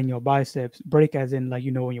less than your biceps. Break as in, like,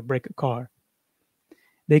 when you break a car.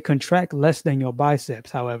 They contract less than your biceps,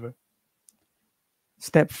 however.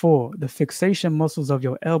 Step 4, the fixation muscles of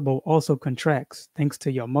your elbow also contracts thanks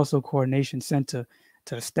to your muscle coordination center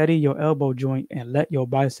to steady your elbow joint and let your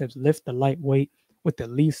biceps lift the light weight with the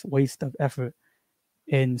least waste of effort.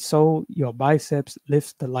 And so your biceps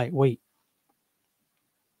lifts the light weight.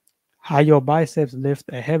 How your biceps lift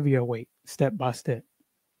a heavier weight, step by step.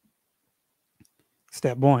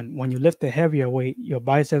 Step 1, when you lift a heavier weight, your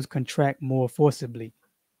biceps contract more forcibly.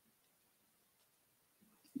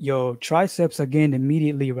 Your triceps again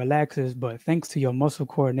immediately relaxes, but thanks to your muscle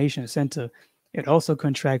coordination center, it also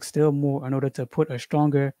contracts still more in order to put a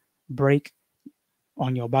stronger brake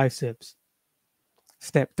on your biceps.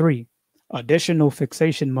 Step 3, additional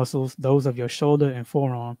fixation muscles, those of your shoulder and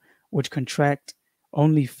forearm, which contract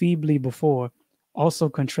only feebly before, also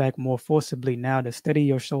contract more forcibly now to steady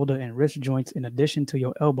your shoulder and wrist joints in addition to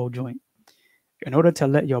your elbow joint, in order to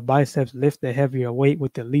let your biceps lift the heavier weight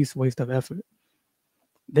with the least waste of effort.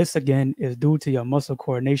 This again is due to your muscle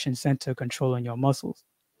coordination center controlling your muscles.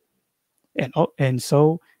 And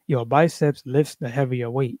so your biceps lifts the heavier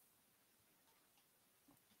weight.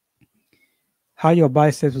 How your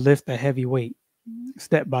biceps lift the heavy weight,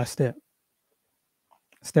 step by step.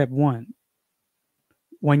 Step 1.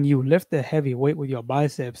 When you lift the heavy weight with your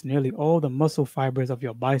biceps, nearly all the muscle fibers of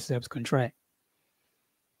your biceps contract.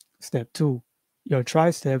 Step 2. Your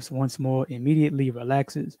triceps once more immediately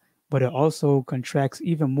relaxes, but it also contracts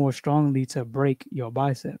even more strongly to break your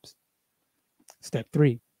biceps. Step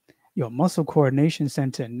 3. Your muscle coordination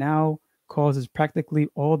center now causes practically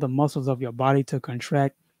all the muscles of your body to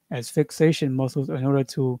contract as fixation muscles in order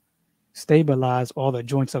to stabilize all the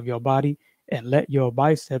joints of your body and let your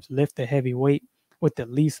biceps lift the heavy weight with the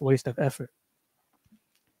least waste of effort.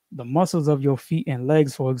 The muscles of your feet and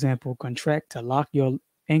legs, for example, contract to lock your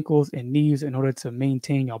ankles and knees in order to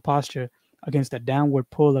maintain your posture against the downward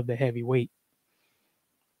pull of the heavy weight.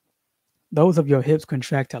 Those of your hips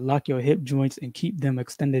contract to lock your hip joints and keep them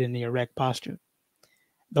extended in the erect posture.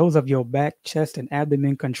 Those of your back, chest, and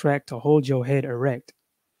abdomen contract to hold your head erect,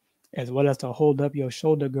 as well as to hold up your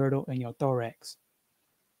shoulder girdle and your thorax.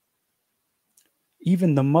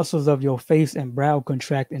 Even the muscles of your face and brow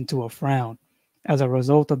contract into a frown as a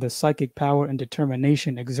result of the psychic power and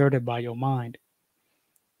determination exerted by your mind.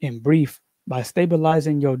 In brief, by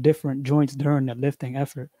stabilizing your different joints during the lifting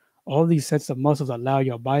effort, all these sets of muscles allow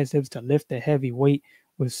your biceps to lift the heavy weight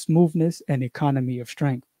with smoothness and economy of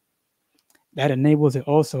strength. That enables it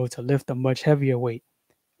also to lift a much heavier weight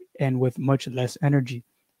and with much less energy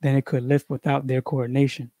than it could lift without their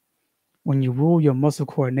coordination. When you rule your muscle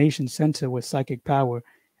coordination center with psychic power,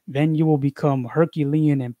 then you will become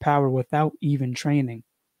Herculean in power without even training.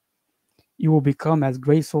 You will become as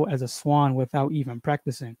graceful as a swan without even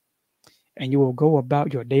practicing, and you will go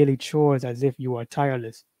about your daily chores as if you are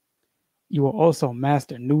tireless. You will also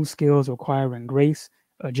master new skills requiring grace,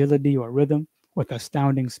 agility, or rhythm with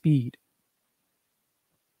astounding speed.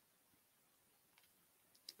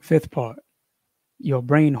 Fifth part, your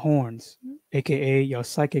brain horns, aka your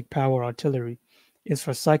psychic power artillery, is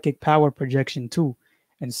for psychic power projection too,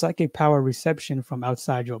 and psychic power reception from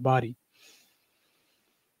outside your body.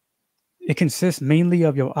 It consists mainly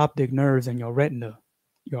of your optic nerves and your retina.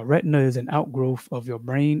 Your retina is an outgrowth of your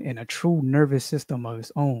brain and a true nervous system of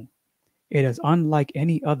its own. It is unlike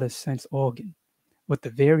any other sense organ, with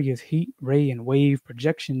the various heat, ray, and wave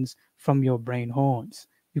projections from your brain horns.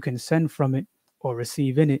 You can send from it or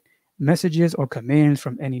receive in it messages or commands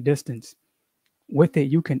from any distance. With it,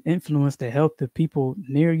 you can influence the health of people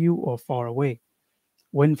near you or far away,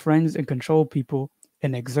 win friends and control people,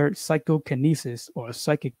 and exert psychokinesis or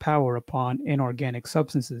psychic power upon inorganic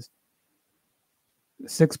substances.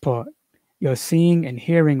 Sixth part, your seeing and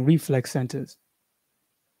hearing reflex centers.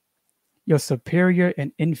 Your superior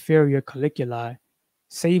and inferior colliculi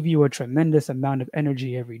save you a tremendous amount of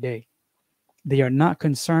energy every day. They are not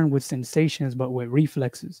concerned with sensations but with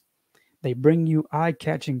reflexes. They bring you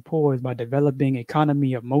eye-catching poise by developing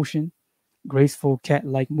economy of motion, graceful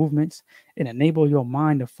cat-like movements, and enable your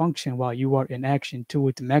mind to function while you are in action to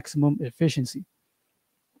its maximum efficiency.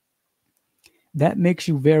 That makes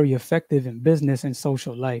you very effective in business and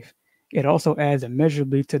social life. It also adds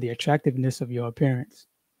immeasurably to the attractiveness of your appearance.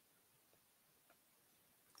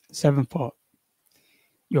 Seventh part,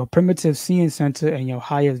 your primitive seeing center and your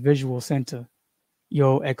highest visual center,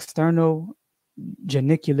 your external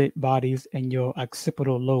geniculate bodies and your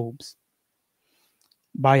occipital lobes.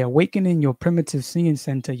 By awakening your primitive seeing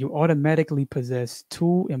center, you automatically possess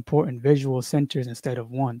two important visual centers instead of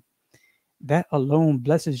one. That alone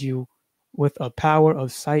blesses you with a power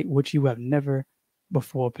of sight which you have never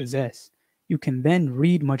before possessed. You can then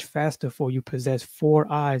read much faster, for you possess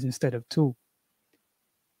 4 eyes instead of 2.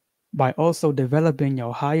 By also developing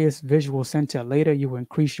your highest visual center later, you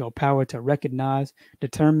increase your power to recognize,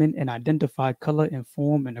 determine, and identify color and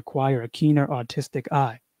form and acquire a keener artistic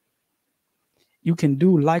eye. You can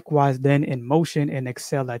do likewise then in motion and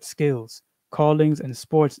excel at skills, callings, and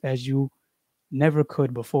sports as you never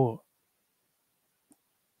could before.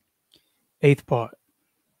 Eighth part,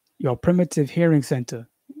 your primitive hearing center,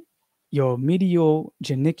 your medial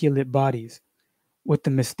geniculate bodies, with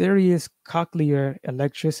the mysterious cochlear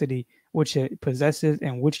electricity which it possesses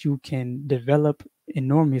and which you can develop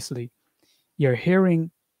enormously. Your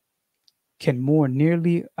hearing can more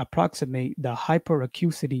nearly approximate the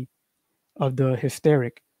hyperacuity of the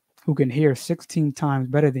hysteric, who can hear 16 times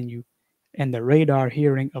better than you, and the radar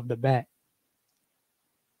hearing of the bat.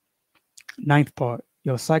 Ninth part,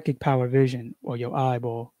 your psychic power vision, or your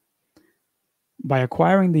eyeball. By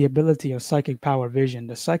acquiring the ability of psychic power vision,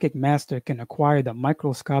 the psychic master can acquire the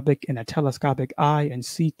microscopic and a telescopic eye and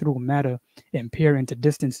see through matter and peer into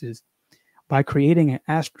distances. By creating an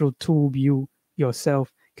astral tube, you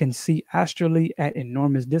yourself can see astrally at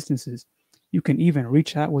enormous distances. You can even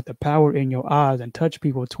reach out with the power in your eyes and touch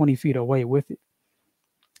people 20 feet away with it.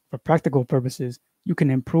 For practical purposes, you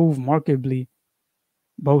can improve markedly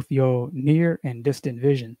both your near and distant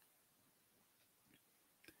vision.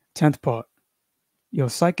 10th part. Your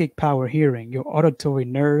psychic power hearing, your auditory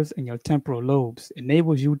nerves, and your temporal lobes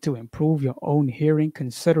enables you to improve your own hearing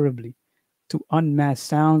considerably, to unmask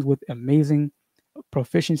sounds with amazing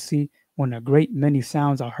proficiency when a great many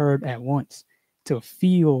sounds are heard at once, to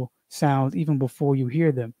feel sounds even before you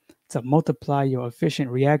hear them, to multiply your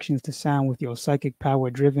efficient reactions to sound with your psychic power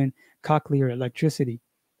driven cochlear electricity,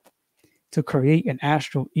 to create an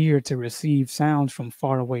astral ear to receive sounds from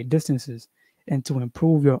faraway distances, and to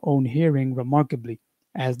improve your own hearing remarkably,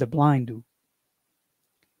 as the blind do.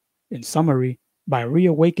 In summary, by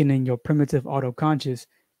reawakening your primitive autoconscious,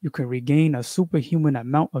 you can regain a superhuman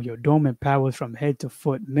amount of your dormant powers from head to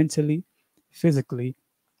foot mentally, physically,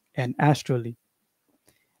 and astrally.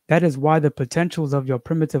 That is why the potentials of your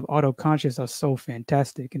primitive autoconscious are so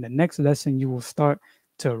fantastic. In the next lesson, you will start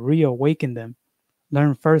to reawaken them.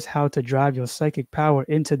 Learn first how to drive your psychic power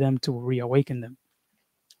into them to reawaken them.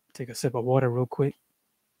 Take a sip of water real quick.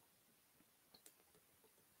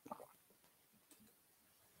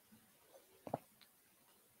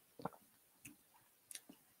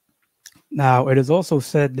 Now, it is also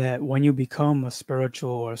said that when you become a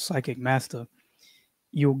spiritual or psychic master,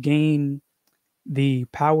 you'll gain the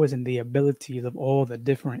powers and the abilities of all the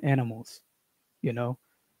different animals. You know,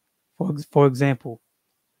 for example,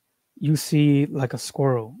 you see like a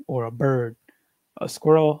squirrel or a bird. A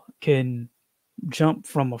squirrel can jump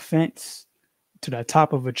from a fence to the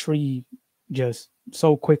top of a tree just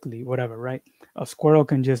so quickly, whatever, right? A squirrel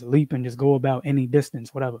can just leap and just go about any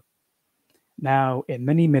distance, whatever. Now, in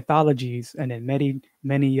many mythologies and in many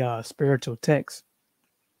spiritual texts,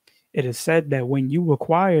 it is said that when you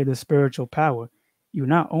acquire the spiritual power, you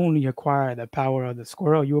not only acquire the power of the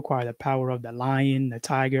squirrel, you acquire the power of the lion, the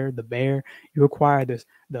tiger, the bear. You acquire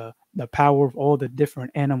the power of all the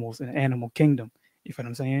different animals in the animal kingdom. You feel what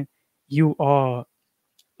I'm saying? You are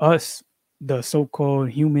us, the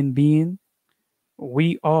so-called human being.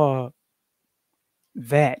 We are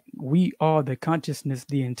that. We are the consciousness,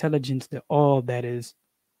 the intelligence, the all that is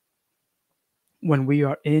when we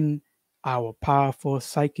are in our powerful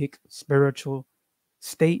psychic spiritual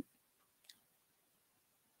state.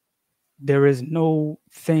 There is no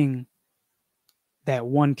thing that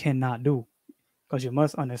one cannot do, because you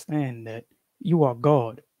must understand that you are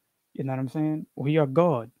God. You know what I'm saying? We are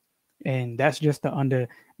God, and that's just the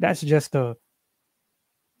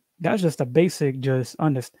basic just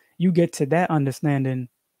under. You get to that understanding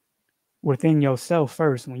within yourself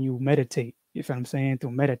first when you meditate. You feel what I'm saying?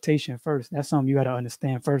 Through meditation first. That's something you got to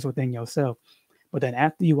understand first within yourself. But then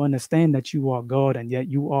after you understand that you are God and yet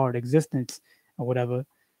you are existence or whatever,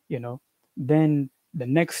 you know, then the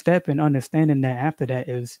next step in understanding that after that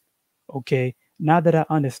is, okay, now that I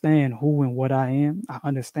understand who and what I am, I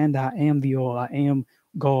understand that I am the all, I am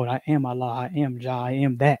God, I am Allah, I am Jah, I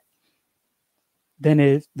am that. Then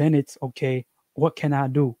it's okay, what can I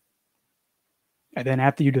do? And then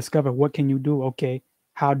after you discover what can you do, okay,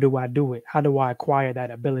 how do I do it? How do I acquire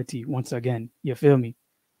that ability once again? You feel me?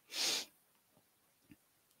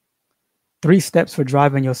 3 steps for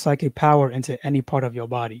driving your psychic power into any part of your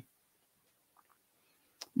body.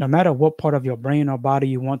 No matter what part of your brain or body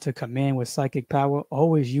you want to command with psychic power,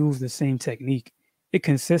 always use the same technique. It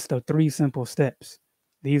consists of 3 simple steps.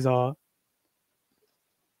 These are: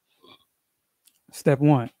 step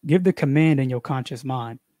 1, give the command in your conscious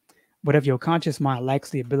mind. But if your conscious mind lacks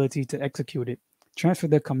the ability to execute it, transfer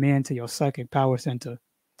the command to your psychic power center.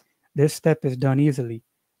 This step is done easily.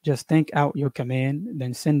 Just think out your command,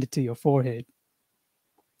 then send it to your forehead.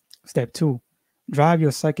 Step 2, drive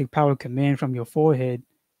your psychic power command from your forehead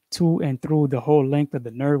to and through the whole length of the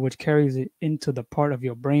nerve which carries it into the part of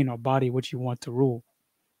your brain or body which you want to rule.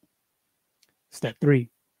 Step 3,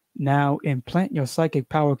 now implant your psychic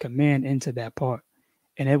power command into that part,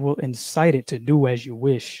 and it will incite it to do as you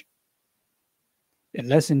wish. In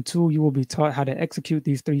lesson 2, you will be taught how to execute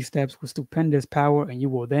these 3 steps with stupendous power, and you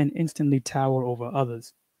will then instantly tower over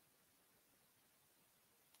others.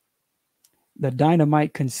 The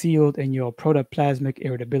dynamite concealed in your protoplasmic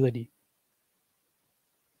irritability.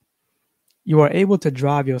 You are able to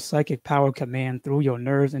drive your psychic power command through your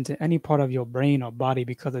nerves into any part of your brain or body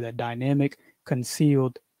because of the dynamic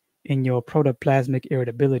concealed in your protoplasmic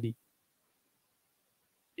irritability.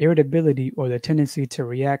 Irritability, or the tendency to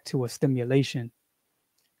react to a stimulation,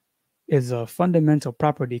 is a fundamental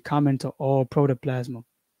property common to all protoplasm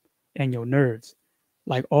and your nerves.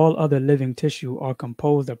 like all other living tissue, are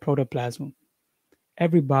composed of protoplasm.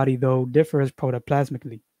 Every body, though, differs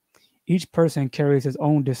protoplasmically. Each person carries his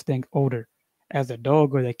own distinct odor, as the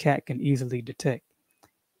dog or the cat can easily detect.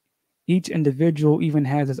 Each individual even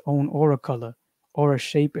has his own aura color, aura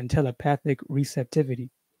shape, and telepathic receptivity.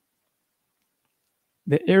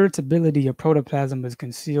 The irritability of protoplasm is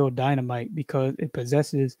concealed dynamite because it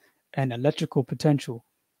possesses an electrical potential.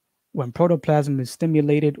 When protoplasm is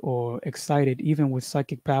stimulated or excited, even with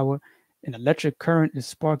psychic power, an electric current is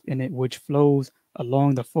sparked in it which flows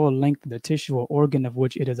along the full length of the tissue or organ of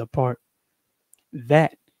which it is a part.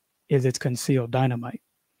 That is its concealed dynamite.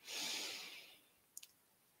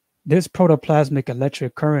 This protoplasmic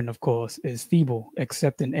electric current, of course, is feeble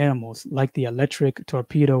except in animals like the electric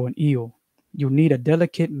torpedo and eel. You need a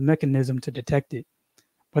delicate mechanism to detect it,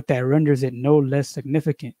 but that renders it no less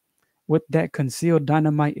significant. With that concealed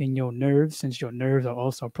dynamite in your nerves, since your nerves are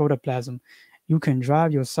also protoplasm, you can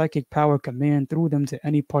drive your psychic power command through them to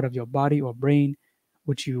any part of your body or brain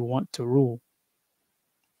which you want to rule.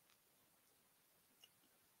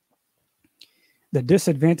 The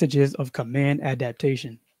disadvantages of command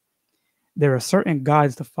adaptation. There are certain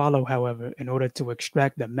guides to follow, however, in order to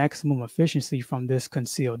extract the maximum efficiency from this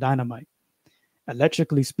concealed dynamite.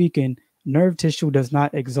 Electrically speaking, nerve tissue does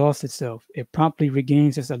not exhaust itself. It promptly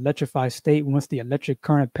regains its electrified state once the electric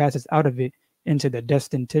current passes out of it into the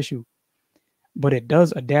destined tissue. But it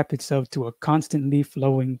does adapt itself to a constantly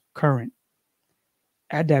flowing current.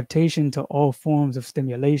 Adaptation to all forms of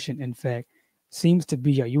stimulation, in fact, seems to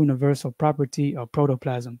be a universal property of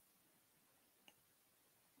protoplasm.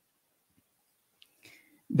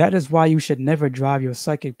 That is why you should never drive your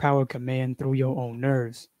psychic power command through your own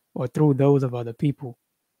nerves or through those of other people,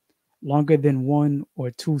 longer than 1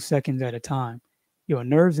 or 2 seconds at a time. Your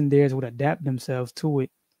nerves and theirs would adapt themselves to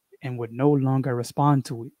it and would no longer respond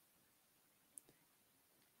to it.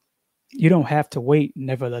 You don't have to wait,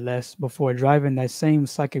 nevertheless, before driving that same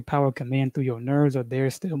psychic power command through your nerves or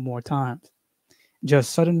theirs still more times.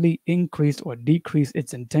 Just suddenly increase or decrease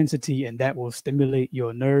its intensity, and that will stimulate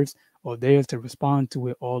your nerves or theirs to respond to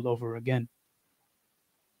it all over again.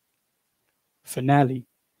 Finale.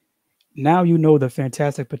 Now you know the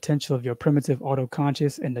fantastic potential of your primitive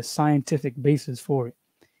autoconscious and the scientific basis for it.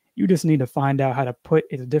 You just need to find out how to put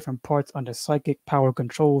its different parts under psychic power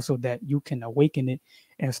control so that you can awaken it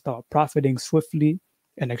and start profiting swiftly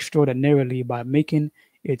and extraordinarily by making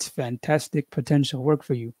its fantastic potential work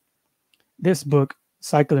for you. This book,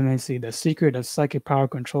 Cyclomancy, The Secret of Psychic Power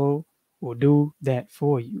Control, will do that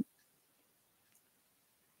for you.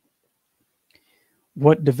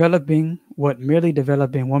 What merely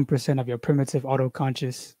developing 1% of your primitive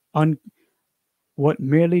autoconscious what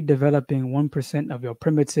merely developing 1% of your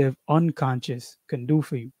primitive unconscious can do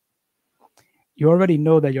for you. You already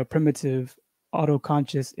know that your primitive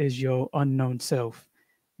autoconscious is your unknown self,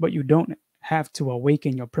 but you don't have to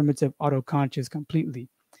awaken your primitive autoconscious completely.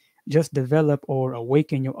 Just develop or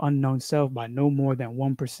awaken your unknown self by no more than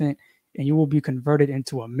 1%, and you will be converted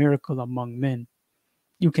into a miracle among men.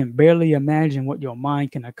 You can barely imagine what your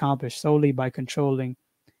mind can accomplish solely by controlling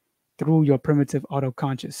through your primitive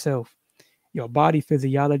autoconscious self. Your body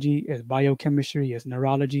physiology is biochemistry, is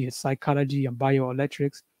neurology, is psychology, and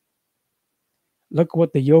bioelectrics. Look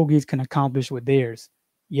what the yogis can accomplish with theirs.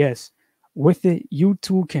 Yes, with it, you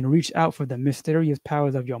too can reach out for the mysterious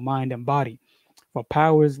powers of your mind and body, for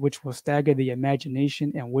powers which will stagger the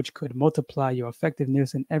imagination and which could multiply your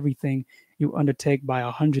effectiveness in everything you undertake by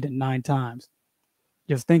 109 times.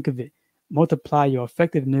 Just think of it. Multiply your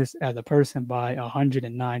effectiveness as a person by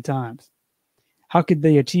 109 times. How could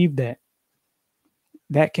they achieve that?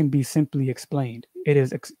 That can be simply explained. It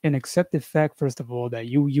is an accepted fact, first of all, that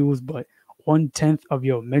you use but 1/10 of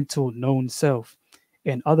your mental known self.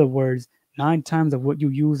 In other words, 9 times of what you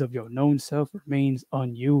use of your known self remains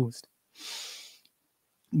unused.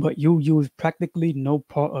 But you use practically no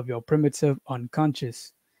part of your primitive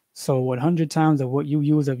unconscious. So 100 times of what you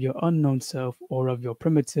use of your unknown self or of your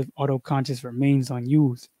primitive autoconscious remains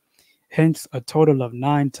unused. Hence, a total of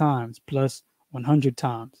 9 times plus 100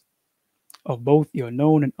 times of both your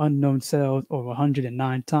known and unknown selves over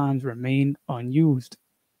 109 times remain unused.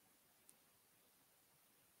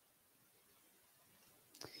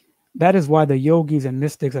 That is why the yogis and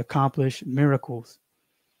mystics accomplish miracles.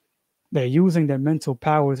 They're using their mental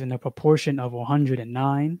powers in a proportion of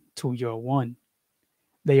 109 to your 1.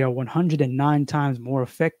 They are 109 times more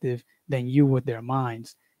effective than you with their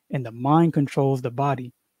minds, and the mind controls the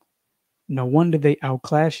body. No wonder they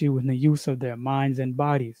outclass you in the use of their minds and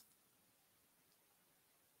bodies.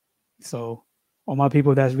 So, all my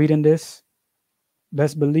people that's reading this,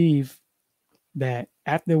 best believe that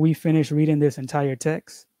after we finish reading this entire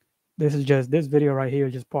text, this video right here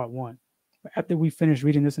is just part one. But after we finish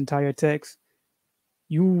reading this entire text,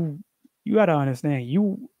 you you gotta understand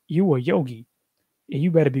you a yogi, and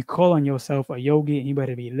you better be calling yourself a yogi, and you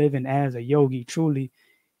better be living as a yogi truly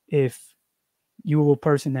if you a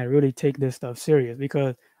person that really take this stuff serious.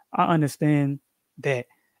 Because I understand that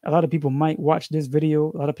a lot of people might watch this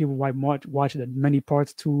video, a lot of people might watch the many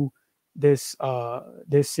parts to this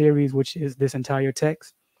series, which is this entire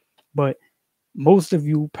text, but most of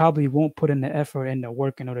you probably won't put in the effort and the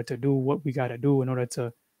work in order to do what we got to do in order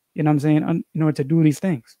to, you know what I'm saying, in order to do these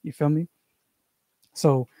things. You feel me?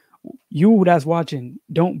 So you that's watching,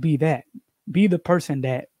 don't be that. Be the person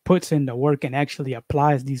that puts in the work and actually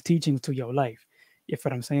applies these teachings to your life. You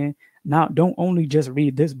feel what I'm saying? Now, don't only just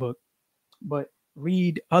read this book, but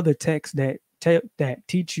read other texts that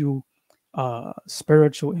teach you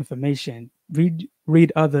spiritual information.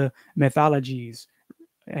 Read other mythologies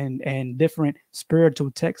and different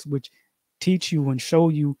spiritual texts which teach you and show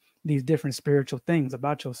you these different spiritual things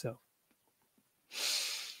about yourself.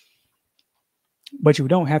 But you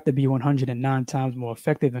don't have to be 109 times more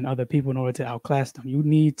effective than other people in order to outclass them. You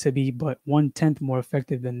need to be but 1/10 more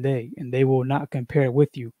effective than they, and they will not compare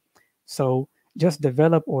with you. So just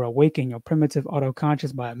develop or awaken your primitive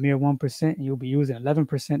autoconscious by a mere 1%, and you'll be using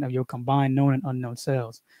 11% of your combined known and unknown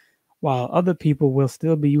cells, while other people will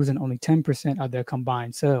still be using only 10% of their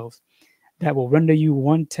combined cells. That will render you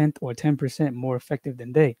 1/10 or 10% more effective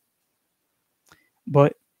than they.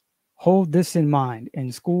 But hold this in mind: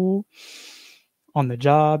 in school, on the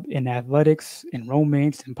job, in athletics, in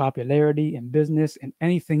romance, in popularity, in business, in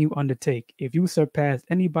anything you undertake, if you surpass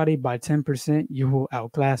anybody by 10%, you will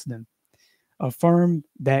outclass them. A firm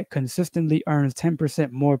that consistently earns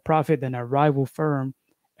 10% more profit than a rival firm,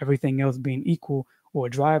 everything else being equal, will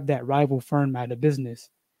drive that rival firm out of business.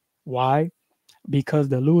 Why? Because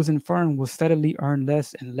the losing firm will steadily earn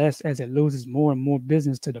less and less as it loses more and more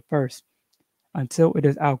business to the first, until it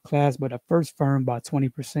is outclassed by the first firm by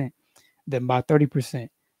 20%, then by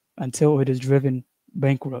 30%, until it is driven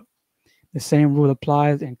bankrupt. The same rule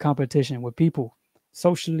applies in competition with people,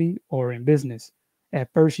 socially or in business.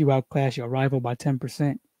 At first, you outclass your rival by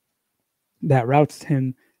 10%. That routs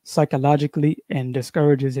him psychologically and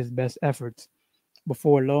discourages his best efforts.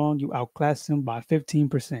 Before long, you outclass him by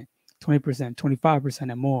 15%, 20%,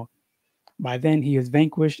 25%, and more. By then, he is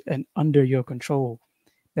vanquished and under your control.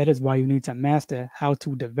 That is why you need to master how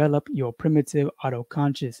to develop your primitive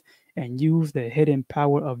autoconscious and use the hidden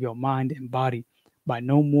power of your mind and body by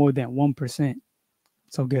no more than 1%.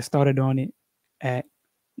 So get started on it at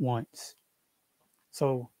once.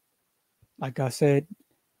 So, like I said,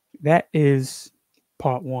 that is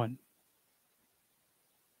part one.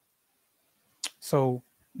 So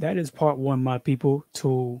that is part one, my people,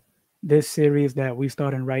 to this series that we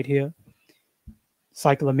starting right here,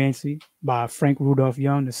 Cyclomancy by Frank Rudolf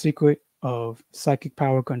Young, The Secret of Psychic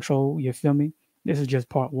Power Control. You feel me? This is just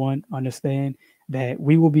part one. Understand that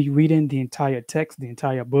we will be reading the entire text, the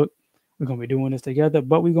entire book. We're going to be doing this together,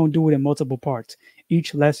 but we're going to do it in multiple parts.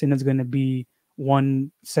 Each lesson is going to be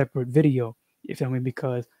one separate video. You feel me?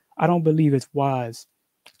 Because I don't believe it's wise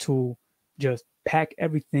to just pack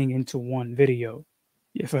everything into one video.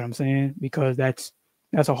 You feel what I'm saying? Because that's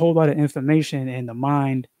a whole lot of information, and the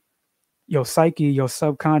mind, your psyche, your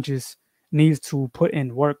subconscious needs to put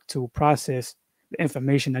in work to process the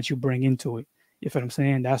information that you bring into it. You feel what I'm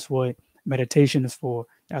saying? That's what meditation is for.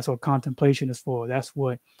 That's what contemplation is for. That's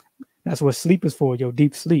what sleep is for. Your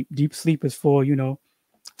deep sleep. Deep sleep is for,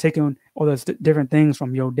 taking all those different things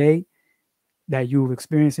from your day that you've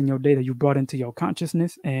experienced in your day that you brought into your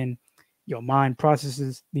consciousness, and your mind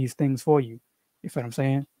processes these things for you. You feel what I'm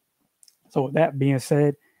saying? So with that being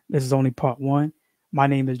said, this is only part one. My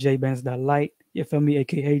name is J Benz the Light. You feel me?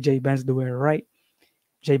 AKA J Benz doing it right.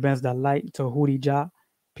 J Benz the Light to Hootie Ja.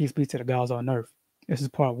 Peace be to the gods on earth. This is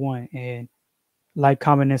part one. And like,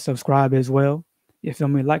 comment, and subscribe as well. You feel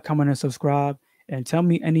me? Like, comment, and subscribe. And tell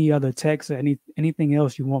me any other text or anything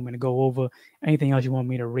else you want me to go over, anything else you want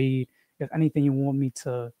me to read, if anything you want me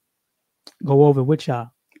to go over with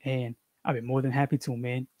y'all. And I'll be more than happy to,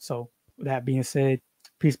 man. So with that being said,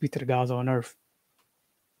 peace be to the gods on earth.